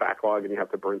there's a backlog and you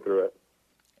have to burn through it.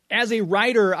 As a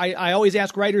writer, I always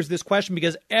ask writers this question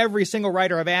because every single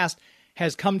writer I've asked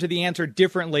has come to the answer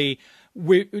differently.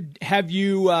 Have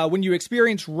you, when you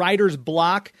experience writer's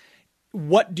block,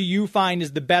 what do you find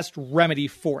is the best remedy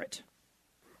for it?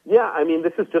 Yeah, I mean,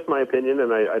 this is just my opinion,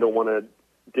 and I don't want to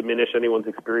diminish anyone's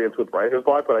experience with writer's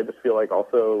block, but I just feel like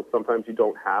also sometimes you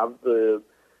don't have the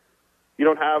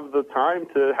time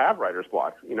to have writer's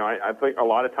block. I think a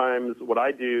lot of times what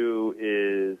I do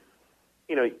is,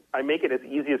 I make it as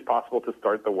easy as possible to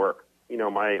start the work.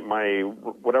 My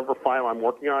whatever file I'm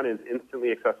working on is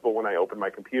instantly accessible when I open my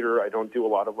computer. I don't do a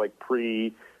lot of like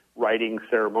pre-writing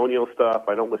ceremonial stuff.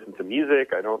 I don't listen to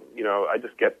music. I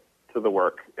just get to the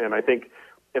work. And I think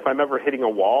if I'm ever hitting a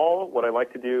wall, what I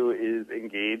like to do is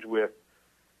engage with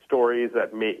stories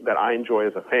that I enjoy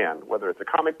as a fan, whether it's a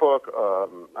comic book,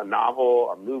 a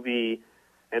novel, a movie,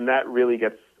 and that really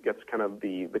gets kind of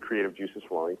the creative juices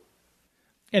flowing.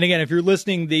 And again, if you're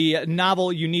listening, the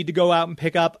novel you need to go out and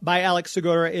pick up by Alex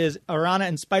Segura is Araña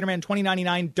and Spider-Man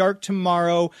 2099, Dark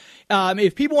Tomorrow.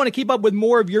 If people want to keep up with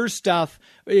more of your stuff,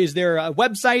 is there a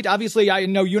website? Obviously, I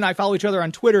know you and I follow each other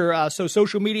on Twitter, so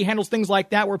social media handles, things like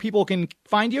that, where people can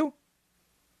find you?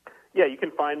 Yeah, you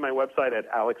can find my website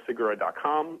at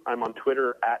alexsegura.com. I'm on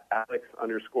Twitter at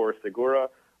 @Alex_Segura.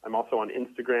 I'm also on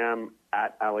Instagram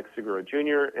at Alex Segura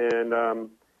Jr. And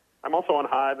I'm also on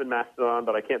Hive and Mastodon,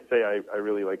 but I can't say I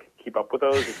really keep up with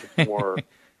those. It's just more,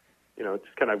 it's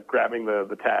just kind of grabbing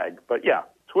the tag. But yeah,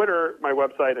 Twitter, my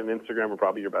website, and Instagram are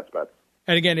probably your best bets.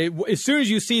 And again, as soon as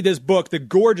you see this book, the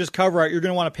gorgeous cover art, you're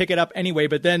going to want to pick it up anyway.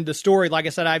 But then the story, like I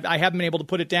said, I haven't been able to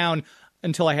put it down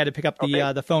until I had to pick up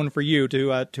the phone for you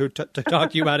to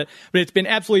talk to you about it. But it's been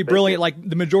absolutely brilliant. Like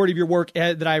the majority of your work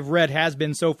that I've read has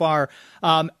been so far.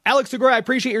 Alex Segura, I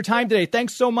appreciate your time today.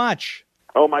 Thanks so much.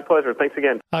 Oh, my pleasure. Thanks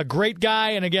again. A great guy.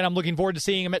 And again, I'm looking forward to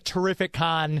seeing him at Terrific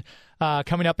Con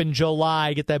coming up in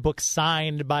July. Get that book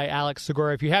signed by Alex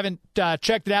Segura. If you haven't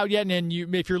checked it out yet, and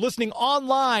if you're listening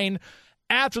online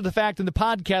after the fact in the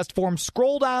podcast form,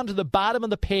 scroll down to the bottom of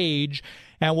the page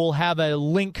and we'll have a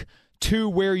link to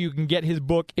where you can get his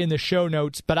book in the show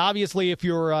notes. But obviously, if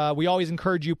you're, we always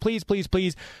encourage you, please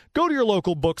go to your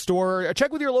local bookstore, or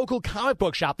check with your local comic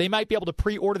book shop. They might be able to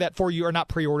pre-order that for you, or not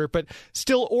pre-order, but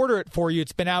still order it for you.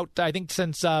 It's been out, I think,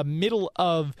 since middle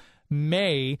of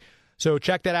May. So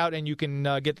check that out, and you can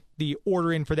get the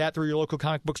order in for that through your local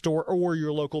comic book store or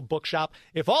your local bookshop.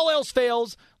 If all else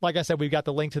fails, like I said, we've got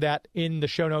the link to that in the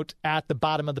show notes at the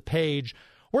bottom of the page.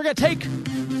 We're going to take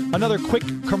another quick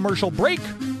commercial break.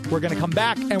 We're going to come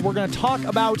back, and we're going to talk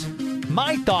about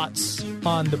my thoughts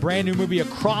on the brand new movie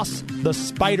Across the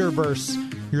Spider-Verse.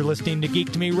 You're listening to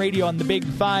Geek to Me Radio on the Big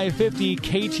 550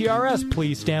 KTRS.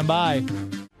 Please stand by.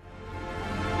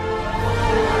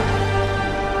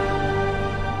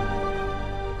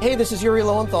 Hey, this is Yuri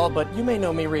Lowenthal, but you may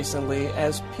know me recently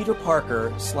as Peter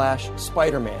Parker /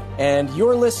 Spider-Man. And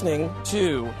you're listening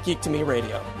to Geek to Me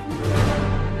Radio.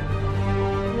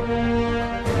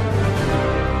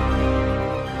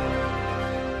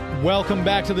 Welcome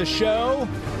back to the show.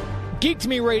 Geek to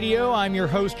Me Radio. I'm your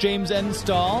host, James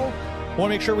Enstall. I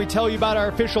want to make sure we tell you about our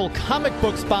official comic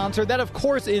book sponsor. That, of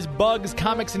course, is Bugs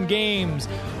Comics and Games.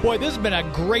 Boy, this has been a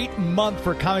great month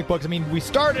for comic books. I mean, we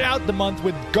started out the month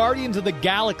with Guardians of the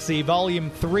Galaxy Volume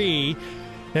 3,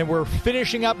 and we're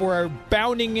finishing up, we're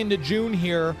bounding into June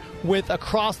here with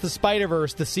Across the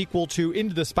Spider-Verse, the sequel to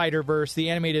Into the Spider-Verse, the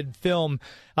animated film.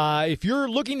 If you're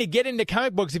looking to get into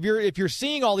comic books, if you're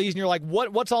seeing all these and you're like,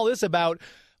 what's all this about?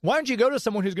 Why don't you go to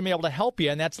someone who's going to be able to help you?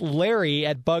 And that's Larry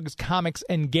at Bugs Comics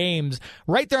and Games,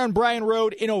 right there on Bryan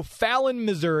Road in O'Fallon,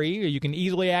 Missouri. You can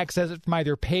easily access it from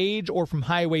either Page or from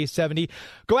Highway 70.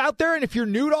 Go out there, and if you're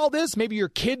new to all this, maybe your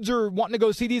kids are wanting to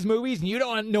go see these movies and you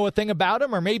don't know a thing about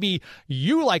them, or maybe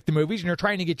you like the movies and you're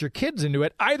trying to get your kids into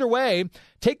it. Either way,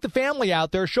 take the family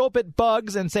out there, show up at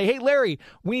Bugs and say, hey, Larry,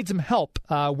 we need some help.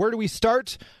 Where do we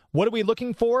start? What are we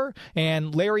looking for?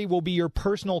 And Larry will be your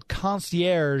personal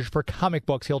concierge for comic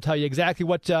books. He'll tell you exactly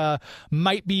what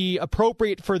might be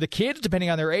appropriate for the kids, depending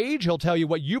on their age. He'll tell you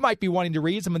what you might be wanting to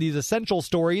read, some of these essential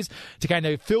stories to kind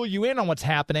of fill you in on what's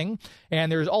happening. And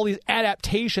there's all these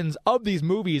adaptations of these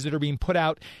movies that are being put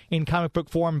out in comic book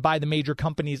form by the major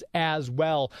companies as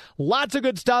well. Lots of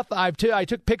good stuff. I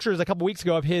took pictures a couple weeks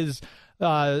ago of his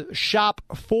shop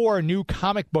for New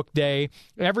Comic Book Day.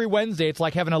 Every Wednesday, it's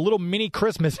like having a little mini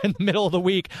Christmas in the middle of the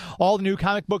week. All the new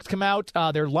comic books come out.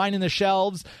 They're lining the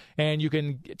shelves, and you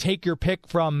can take your pick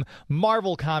from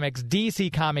Marvel Comics,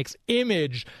 DC Comics,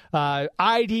 Image,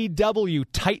 IDW,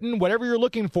 Titan, whatever you're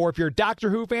looking for. If you're a Doctor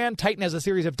Who fan, Titan has a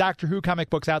series of Doctor Who comic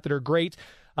books out that are great.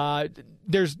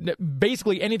 There's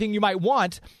basically anything you might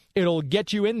want. It'll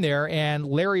get you in there, and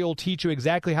Larry will teach you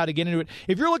exactly how to get into it.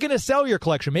 If you're looking to sell your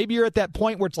collection, maybe you're at that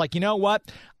point where it's like, you know what?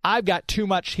 I've got too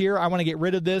much here. I want to get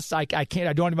rid of this. I can't.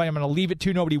 I don't have anybody I'm going to leave it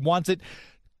to. Nobody wants it.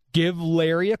 Give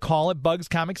Larry a call at Bugs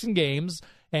Comics and Games,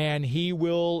 and he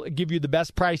will give you the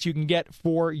best price you can get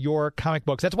for your comic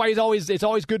books. That's why it's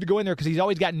always good to go in there, because he's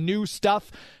always got new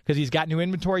stuff, because he's got new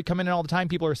inventory coming in all the time.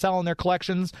 People are selling their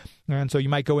collections, and so you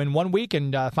might go in one week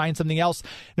and find something else.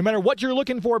 No matter what you're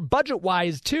looking for,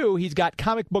 budget-wise, too, he's got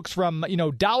comic books from,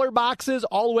 dollar boxes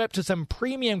all the way up to some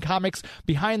premium comics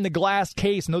behind the glass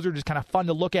case, and those are just kind of fun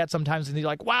to look at sometimes, and you're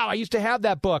like, wow, I used to have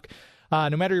that book. No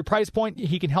matter your price point,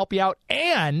 he can help you out.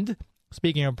 And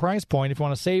speaking of price point, if you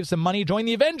want to save some money, join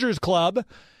the Avengers Club,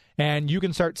 and you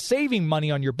can start saving money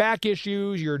on your back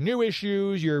issues, your new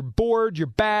issues, your boards, your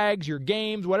bags, your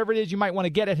games, whatever it is you might want to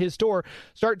get at his store.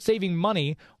 Start saving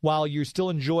money while you still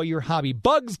enjoy your hobby.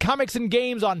 Bugs Comics and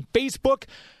Games on Facebook.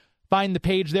 Find the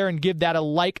page there and give that a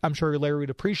like. I'm sure Larry would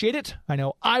appreciate it. I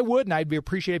know I would, and I'd be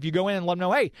appreciative if you go in and let him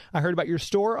know, hey, I heard about your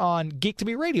store on Geek to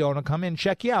Me Radio, and I'll come in and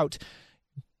check you out.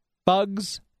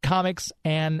 Bugs Comics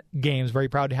and Games. Very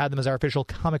proud to have them as our official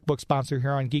comic book sponsor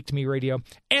here on Geek to Me Radio.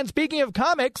 And speaking of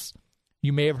comics,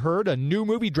 you may have heard a new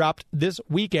movie dropped this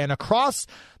weekend, Across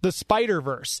the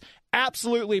Spider-Verse.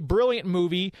 Absolutely brilliant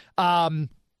movie. A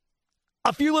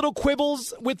few little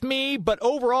quibbles with me, but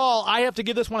overall, I have to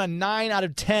give this one a 9 out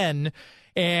of 10.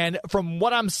 And from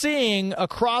what I'm seeing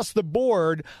across the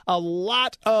board, a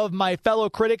lot of my fellow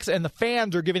critics and the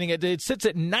fans are giving it. It sits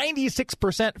at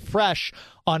 96% fresh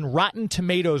on Rotten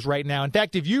Tomatoes right now. In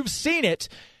fact, if you've seen it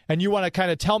and you want to kind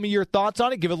of tell me your thoughts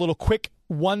on it, give a little quick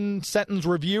one-sentence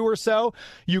review or so,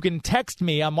 you can text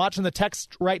me. I'm watching the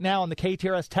text right now on the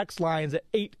KTRS text lines at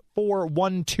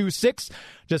 84126.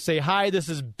 Just say, hi, this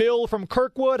is Bill from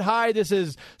Kirkwood. Hi, this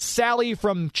is Sally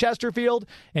from Chesterfield.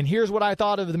 And here's what I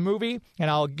thought of the movie. And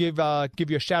I'll give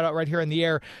you a shout out right here in the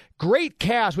air. Great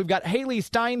cast. We've got Haley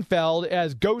Steinfeld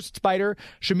as Ghost Spider,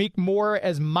 Shamik Moore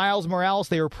as Miles Morales.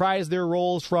 They reprised their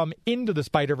roles from Into the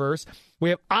Spider-Verse. We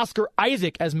have Oscar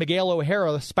Isaac as Miguel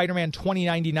O'Hara, Spider-Man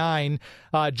 2099.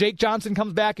 Jake Johnson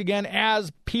comes back again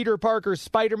as Peter Parker,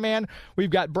 Spider-Man. We've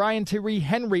got Brian Tyree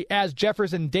Henry as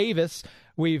Jefferson Davis.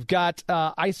 We've got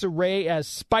Issa Rae as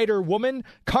Spider-Woman.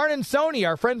 Karnan Sony,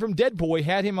 our friend from Deadpool, we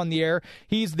had him on the air.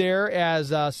 He's there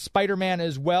as Spider-Man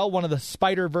as well, one of the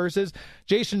Spider-Verses.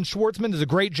 Jason Schwartzman does a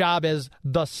great job as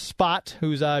the Spot,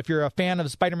 who's, if you're a fan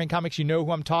of Spider-Man comics, you know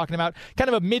who I'm talking about. Kind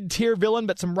of a mid-tier villain,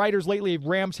 but some writers lately have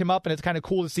ramped him up, and it's kind of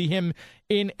cool to see him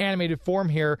in animated form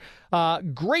here.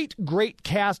 Great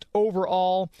cast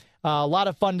overall. A lot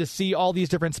of fun to see all these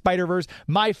different Spider-Verse.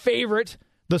 My favorite,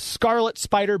 the Scarlet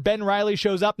Spider, Ben Reilly,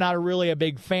 shows up. Not really a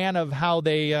big fan of how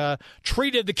they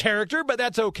treated the character, but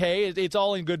that's okay. It's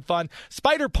all in good fun.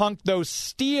 Spider-Punk, though,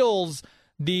 steals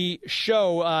the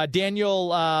show.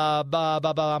 Daniel, I'm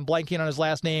blanking on his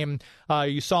last name.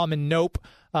 You saw him in Nope.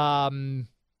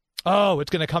 It's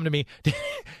going to come to me.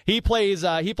 He plays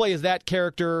that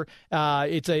character.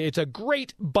 It's a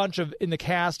great bunch in the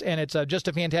cast, and it's just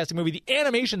a fantastic movie. The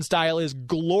animation style is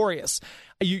glorious.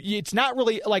 It's not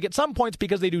really like at some points,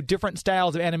 because they do different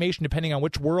styles of animation depending on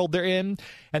which world they're in,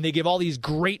 and they give all these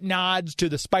great nods to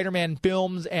the Spider-Man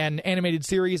films and animated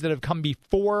series that have come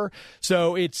before.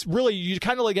 So it's really, you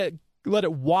kind of let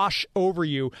it wash over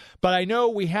you. But I know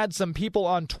we had some people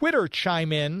on Twitter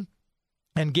chime in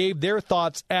and gave their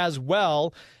thoughts as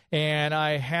well, and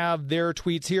I have their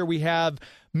tweets here. We have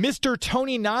Mr.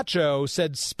 Tony Nacho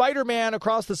said, Spider-Man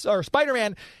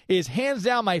is hands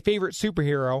down my favorite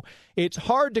superhero. It's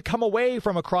hard to come away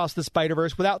from Across the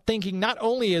Spider-Verse without thinking not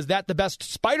only is that the best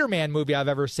Spider-Man movie I've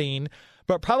ever seen,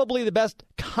 but probably the best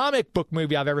comic book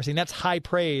movie I've ever seen. That's high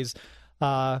praise.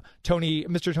 Mr. Tony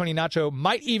Nacho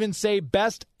might even say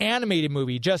best animated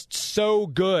movie. Just so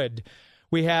good.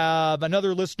 We have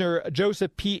another listener,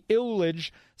 Joseph P.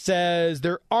 Illich, says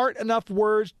there aren't enough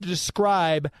words to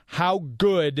describe how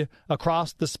good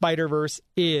Across the Spider-Verse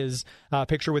is.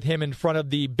 Picture with him in front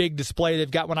of the big display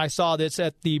they've got. When I saw this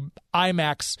at the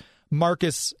IMAX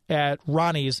Marcus at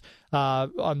Ronnie's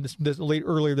on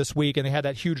earlier this week, and they had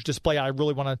that huge display. I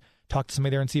really want to talk to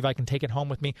somebody there and see if I can take it home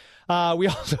with me. We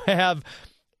also have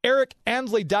Eric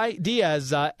Ansley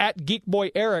Diaz at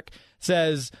Geekboy Eric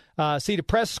says, the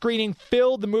press screening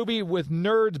filled the movie with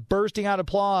nerds bursting out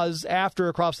applause after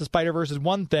Across the Spider-Verse is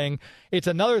one thing. It's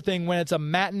another thing when it's a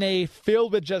matinee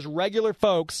filled with just regular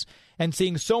folks, and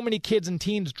seeing so many kids and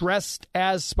teens dressed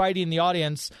as Spidey in the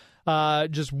audience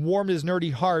just warmed his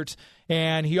nerdy heart.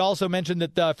 And he also mentioned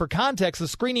that, for context, the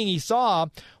screening he saw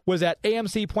was at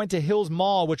AMC Puente Hills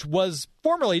Mall, which was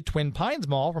formerly Twin Pines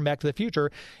Mall from Back to the Future.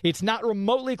 It's not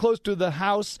remotely close to the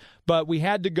house, but we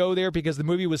had to go there because the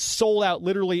movie was sold out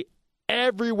literally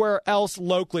everywhere else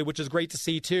locally, which is great to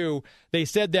see, too. They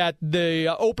said that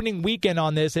the opening weekend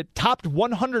on this, it topped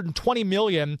 $120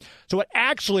 million, so it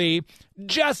actually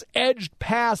just edged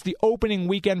past the opening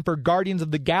weekend for Guardians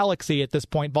of the Galaxy at this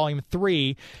point, Volume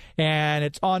 3, and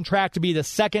it's on track to be the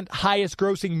second highest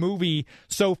grossing movie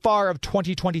so far of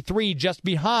 2023, just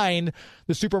behind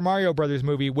the Super Mario Brothers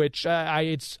movie, which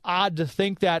it's odd to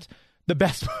think that the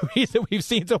best movies that we've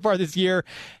seen so far this year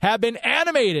have been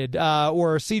animated,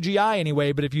 or CGI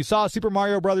anyway. But if you saw a Super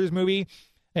Mario Brothers movie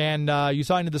and you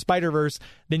saw Into the Spider-Verse,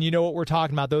 then you know what we're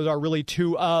talking about. Those are really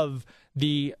two of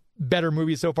the better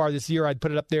movies so far this year. I'd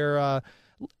put it up there.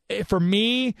 For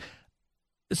me,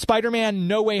 Spider-Man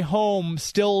No Way Home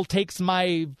still takes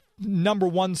my number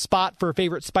one spot for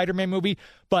favorite Spider-Man movie,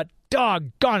 but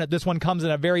doggone it, this one comes in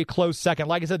a very close second.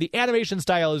 Like I said, the animation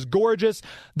style is gorgeous.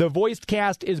 The voiced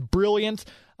cast is brilliant.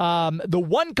 The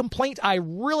one complaint I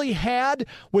really had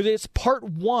was it's part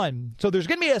one. So there's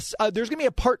gonna be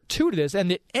a part two to this,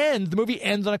 and the movie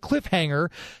ends on a cliffhanger,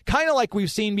 kind of like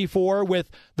we've seen before with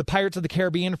the Pirates of the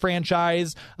Caribbean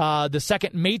franchise, the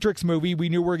second Matrix movie. We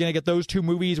knew we were gonna get those two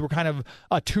movies. Were kind of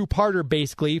a two-parter,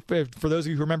 basically. For those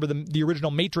of you who remember the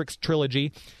original Matrix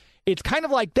trilogy, it's kind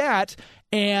of like that.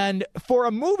 And for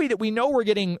a movie that we know we're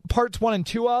getting parts 1 and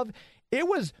 2 of, it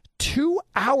was 2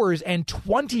 hours and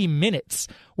 20 minutes,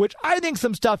 which I think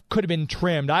some stuff could have been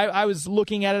trimmed. I was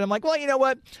looking at it, I'm like, well, you know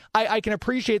what? I can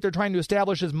appreciate they're trying to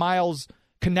establish his Miles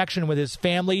connection with his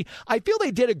family. I feel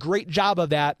they did a great job of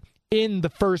that in the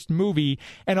first movie,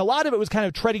 and a lot of it was kind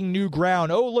of treading new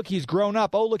ground. Oh, look, he's grown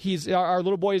up. Oh, look, our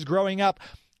little boy is growing up.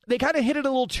 They kind of hit it a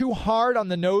little too hard on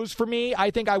the nose for me.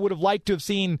 I think I would have liked to have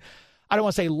seen, I don't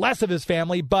want to say less of his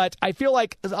family, but I feel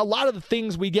like a lot of the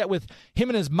things we get with him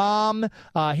and his mom, him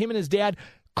and his dad,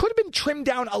 could have been trimmed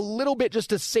down a little bit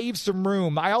just to save some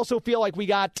room. I also feel like we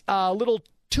got a little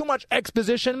too much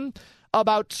exposition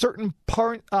about certain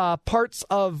parts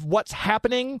of what's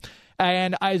happening.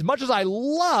 And as much as I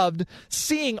loved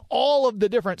seeing all of the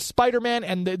different Spider-Man,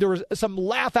 and there was some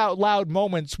laugh out loud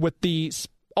moments with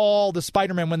all the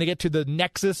Spider-Man when they get to the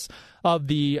nexus of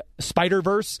the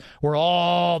Spider-Verse where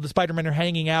all the Spider-Man are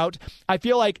hanging out. I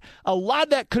feel like a lot of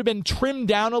that could have been trimmed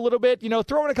down a little bit.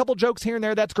 Throw in a couple jokes here and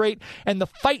there, that's great. And the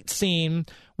fight scene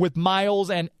with Miles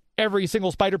and every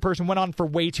single Spider-Person went on for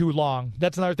way too long.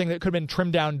 That's another thing that could have been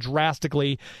trimmed down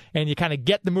drastically, and you kind of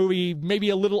get the movie maybe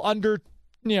a little under,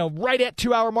 right at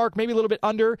 2-hour mark, maybe a little bit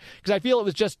under, because I feel it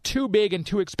was just too big and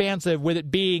too expansive with it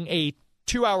being a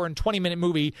 2-hour and 20-minute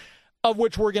movie, of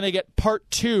which we're going to get part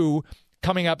 2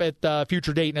 coming up at the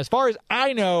future date. And as far as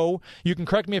I know, you can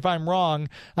correct me if I'm wrong,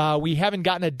 we haven't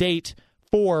gotten a date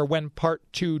for when part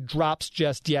 2 drops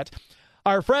just yet.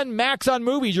 Our friend Max on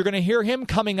Movies, you're going to hear him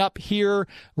coming up here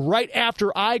right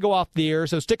after I go off the air,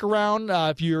 so stick around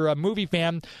if you're a movie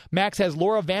fan. Max has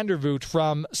Laura Vandervoot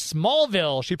from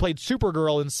Smallville. She played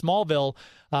Supergirl in Smallville.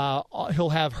 He'll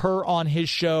have her on his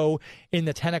show in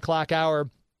the 10 o'clock hour.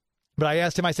 But I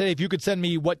asked him, I said, if you could send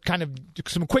me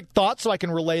some quick thoughts so I can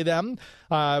relay them.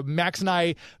 Max and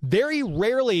I very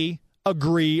rarely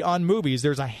agree on movies.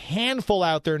 There's a handful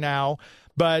out there now,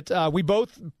 but we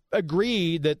both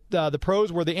agree that the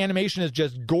pros were the animation is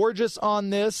just gorgeous on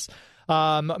this.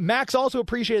 Max also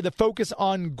appreciated the focus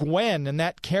on Gwen and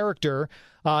that character.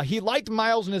 He liked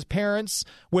Miles and his parents,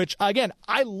 which, again,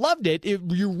 I loved it.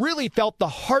 You really felt the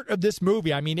heart of this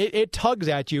movie. I mean, it tugs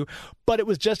at you, but it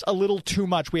was just a little too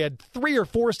much. We had 3 or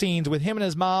 4 scenes with him and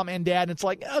his mom and dad, and it's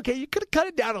like, okay, you could have cut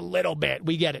it down a little bit.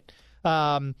 We get it.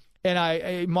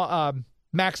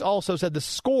 Max also said the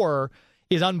score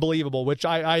is unbelievable, which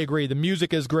I agree. The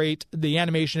music is great. The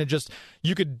animation,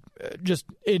 you could just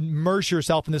immerse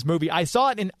yourself in this movie. I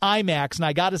saw it in IMAX, and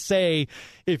I got to say,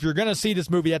 if you're going to see this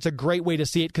movie, that's a great way to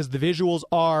see it because the visuals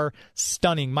are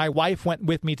stunning. My wife went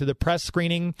with me to the press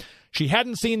screening. She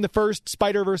hadn't seen the first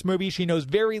Spider-Verse movie. She knows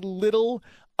very little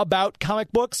about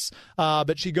comic books,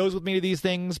 but she goes with me to these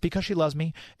things because she loves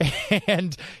me.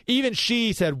 And even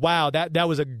she said, wow, that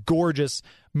was a gorgeous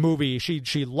movie.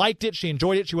 She liked it. She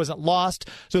enjoyed it. She wasn't lost.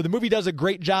 So the movie does a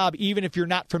great job, even if you're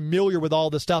not familiar with all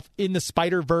the stuff in the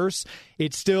Spider-Verse.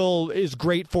 It still is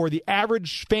great for the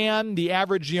average fan, the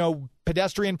average,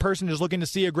 pedestrian person just looking to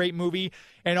see a great movie,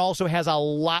 and also has a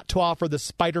lot to offer the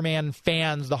Spider-Man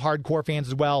fans, the hardcore fans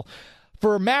as well.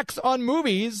 For Max on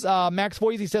Movies, Max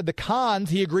Voisey said the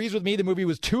cons, he agrees with me, the movie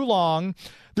was too long.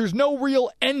 There's no real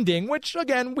ending, which,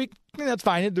 again, that's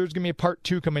fine. There's going to be a part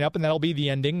 2 coming up, and that'll be the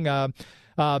ending.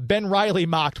 Ben Reilly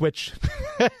mocked, which,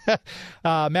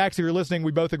 Max, if you're listening,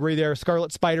 we both agree there.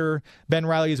 Scarlet Spider, Ben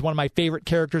Reilly is one of my favorite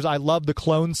characters. I love the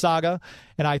Clone Saga,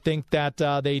 and I think that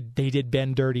they did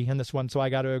Ben dirty in this one, so I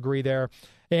got to agree there.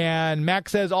 And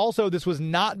Max says also this was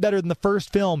not better than the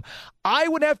first film. I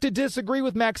would have to disagree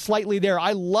with Max slightly there.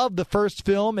 I love the first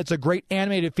film. It's a great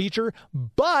animated feature,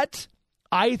 but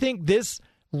I think this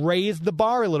raised the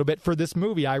bar a little bit for this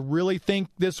movie. I really think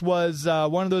this was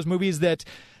one of those movies that,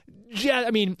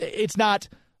 it's not,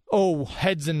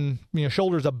 heads and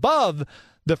shoulders above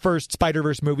the first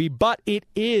Spider-Verse movie, but it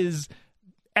is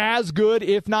as good,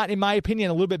 if not, in my opinion,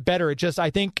 a little bit better. I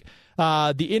think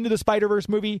the Into the Spider-Verse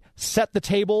movie set the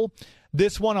table.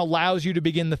 This one allows you to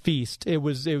begin the feast. It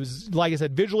was like I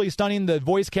said, visually stunning. The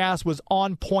voice cast was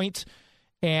on point,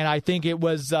 and I think it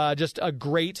was just a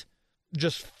great,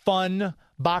 just fun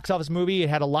box office movie. It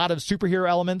had a lot of superhero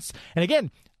elements. And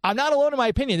again, I'm not alone in my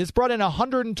opinion. This brought in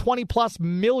 $120+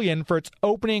 million for its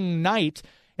opening night.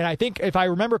 And I think, if I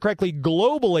remember correctly,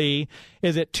 globally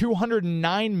is at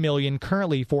 $209 million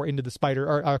currently for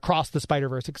Across the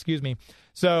Spider-Verse, excuse me.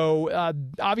 So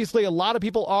obviously a lot of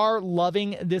people are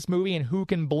loving this movie, and who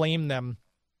can blame them?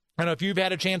 I don't know if you've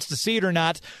had a chance to see it or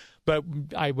not, but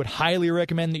I would highly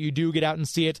recommend that you do get out and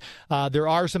see it. There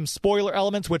are some spoiler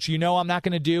elements, which I'm not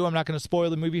going to do. I'm not going to spoil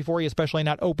the movie for you, especially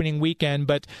not opening weekend.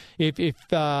 But if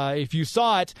you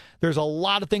saw it, there's a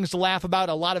lot of things to laugh about,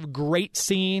 a lot of great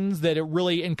scenes that it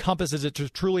really encompasses. It's a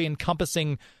truly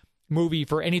encompassing movie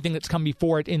for anything that's come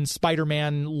before it in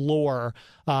Spider-Man lore,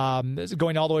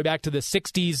 going all the way back to the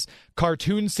 60s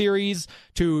cartoon series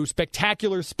to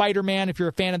Spectacular Spider-Man, if you're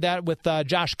a fan of that, with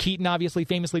Josh Keaton obviously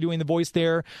famously doing the voice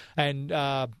there. And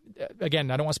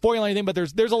again, I don't want to spoil anything, but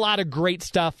there's a lot of great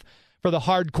stuff for the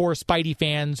hardcore Spidey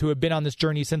fans who have been on this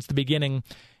journey since the beginning.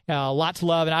 Lots of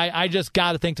love, and I just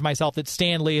got to think to myself that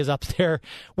Stan Lee is up there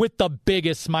with the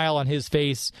biggest smile on his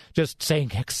face, just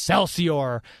saying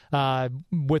Excelsior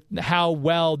with how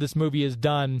well this movie is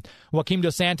done. Joaquim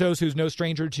Dos Santos, who's no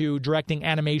stranger to directing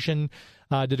animation,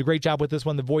 did a great job with this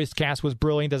one. The voice cast was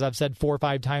brilliant, as I've said 4 or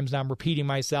 5 times now. I'm repeating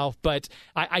myself, but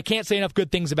I can't say enough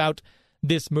good things about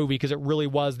this movie because it really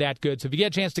was that good. So if you get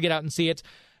a chance to get out and see it,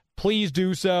 please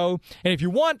do so. And if you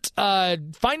want,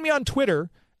 find me on Twitter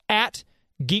at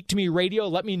Geek to Me Radio.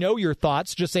 Let me know your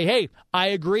thoughts. Just say, hey, I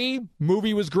agree,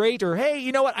 movie was great, or hey,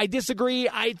 you know what, I disagree,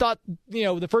 I thought,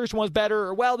 the first one was better,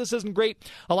 or well, this isn't great.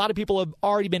 A lot of people have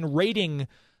already been rating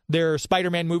their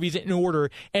Spider-Man movies in order,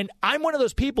 and I'm one of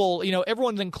those people,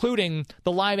 everyone's including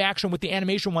the live action with the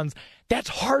animation ones. That's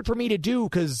hard for me to do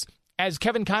because, as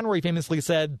Kevin Conroy famously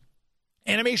said,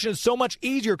 animation is so much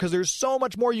easier because there's so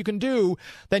much more you can do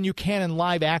than you can in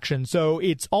live action. So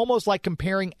it's almost like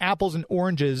comparing apples and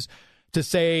oranges to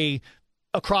say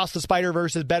Across the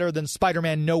Spider-Verse is better than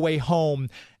Spider-Man No Way Home.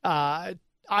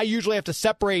 I usually have to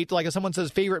separate, like if someone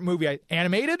says favorite movie,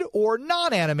 animated or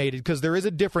non-animated, because there is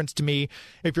a difference to me.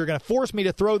 If you're going to force me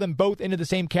to throw them both into the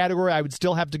same category, I would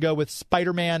still have to go with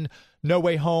Spider-Man No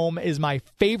Way Home is my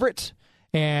favorite.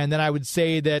 And then I would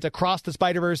say that Across the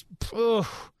Spider-Verse,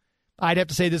 I'd have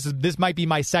to say this might be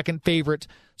my second favorite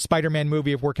Spider-Man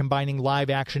movie if we're combining live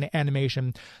action and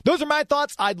animation. Those are my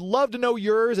thoughts. I'd love to know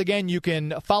yours. Again, you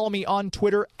can follow me on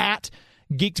Twitter at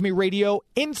Geek to Me Radio,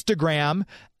 Instagram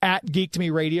at Geek to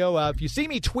Me Radio. If you see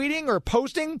me tweeting or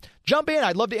posting, jump in.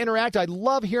 I'd love to interact. I'd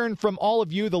love hearing from all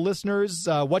of you, the listeners,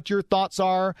 what your thoughts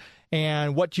are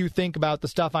and what you think about the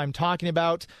stuff I'm talking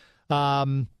about.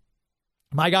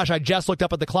 My gosh, I just looked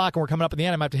up at the clock and we're coming up at the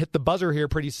end. I'm going to have to hit the buzzer here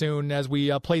pretty soon as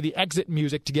we play the exit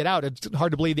music to get out. It's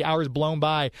hard to believe the hour's blown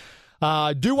by.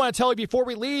 Do want to tell you before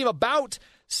we leave about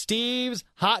Steve's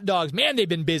Hot Dogs. Man, they've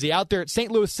been busy out there at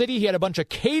St. Louis City. He had a bunch of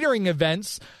catering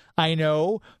events, I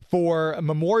know, for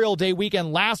Memorial Day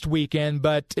weekend last weekend,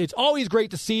 but it's always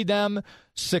great to see them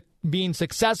being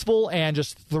successful and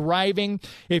just thriving.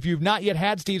 If you've not yet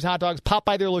had Steve's Hot Dogs, pop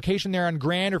by their location there on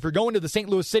Grand, or if you're going to the St.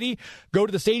 Louis City, go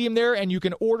to the stadium there, and you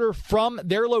can order from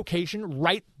their location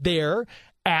right there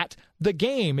at the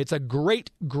game. It's a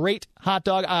great, great hot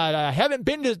dog. I haven't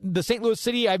been to the St. Louis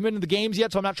City. I haven't been to the games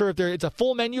yet, so I'm not sure if it's a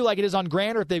full menu like it is on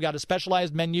Grand or if they've got a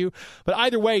specialized menu. But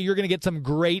either way, you're going to get some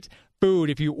great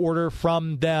food if you order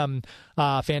from them.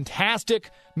 Fantastic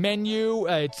menu.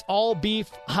 It's all beef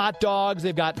hot dogs.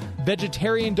 They've got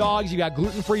vegetarian dogs. You got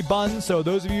gluten-free buns. So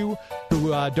those of you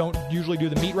who don't usually do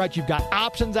the meat right, you've got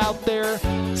options out there.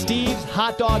 Steve's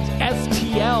Hot Dogs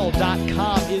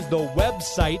STL.com is the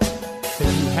website.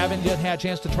 If you haven't yet had a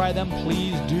chance to try them,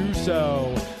 please do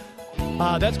so.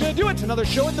 That's going to do it. Another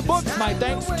show in the books. My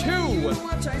thanks to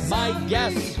my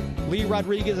guests, Lee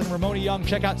Rodriguez and Ramona Young.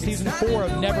 Check out Season 4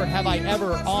 of Never Have I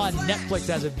Ever on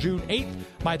Netflix as of June 8th.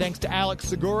 My thanks to Alex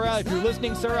Segura. If you're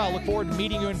listening, sir, I'll look forward to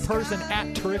meeting you in person at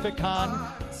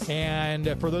TerrificCon.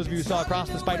 And for those of you who saw Across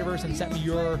the Spider-Verse and sent me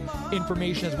your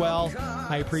information as well,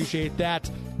 I appreciate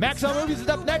that. Max on Movies is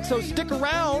up next, so stick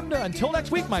around. Until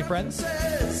next week, my friends.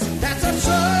 That's our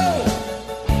show.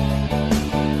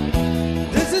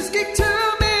 This is Geek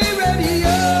to Me Radio.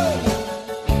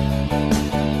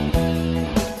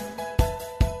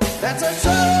 That's our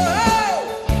show.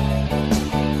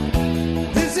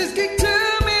 This is Geek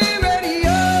to Me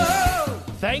Radio.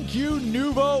 Thank you,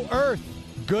 Nouveau Earth.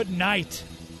 Good night.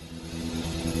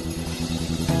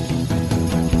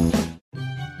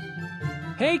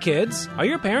 Hey kids, are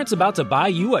your parents about to buy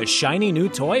you a shiny new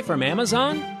toy from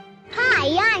Amazon?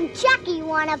 Hi, I'm Chucky.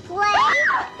 Wanna play?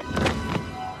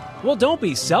 Well, don't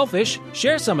be selfish.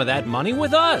 Share some of that money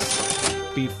with us.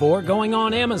 Before going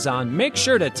on Amazon, make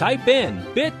sure to type in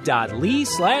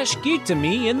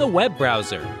bit.ly/geek2me in the web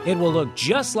browser. It will look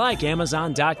just like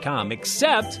Amazon.com,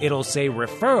 except it'll say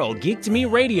Referral Geek to Me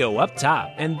Radio up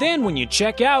top. And then when you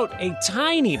check out, a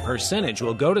tiny percentage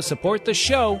will go to support the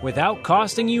show without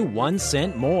costing you 1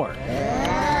 cent more.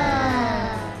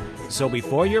 So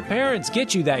before your parents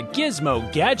get you that gizmo,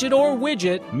 gadget, or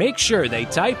widget, make sure they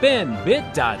type in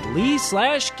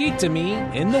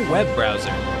bit.ly/geek2me in the web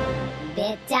browser.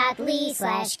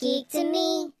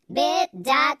 bit.ly/geek2me.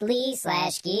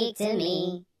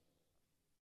 bit.ly/geek2me.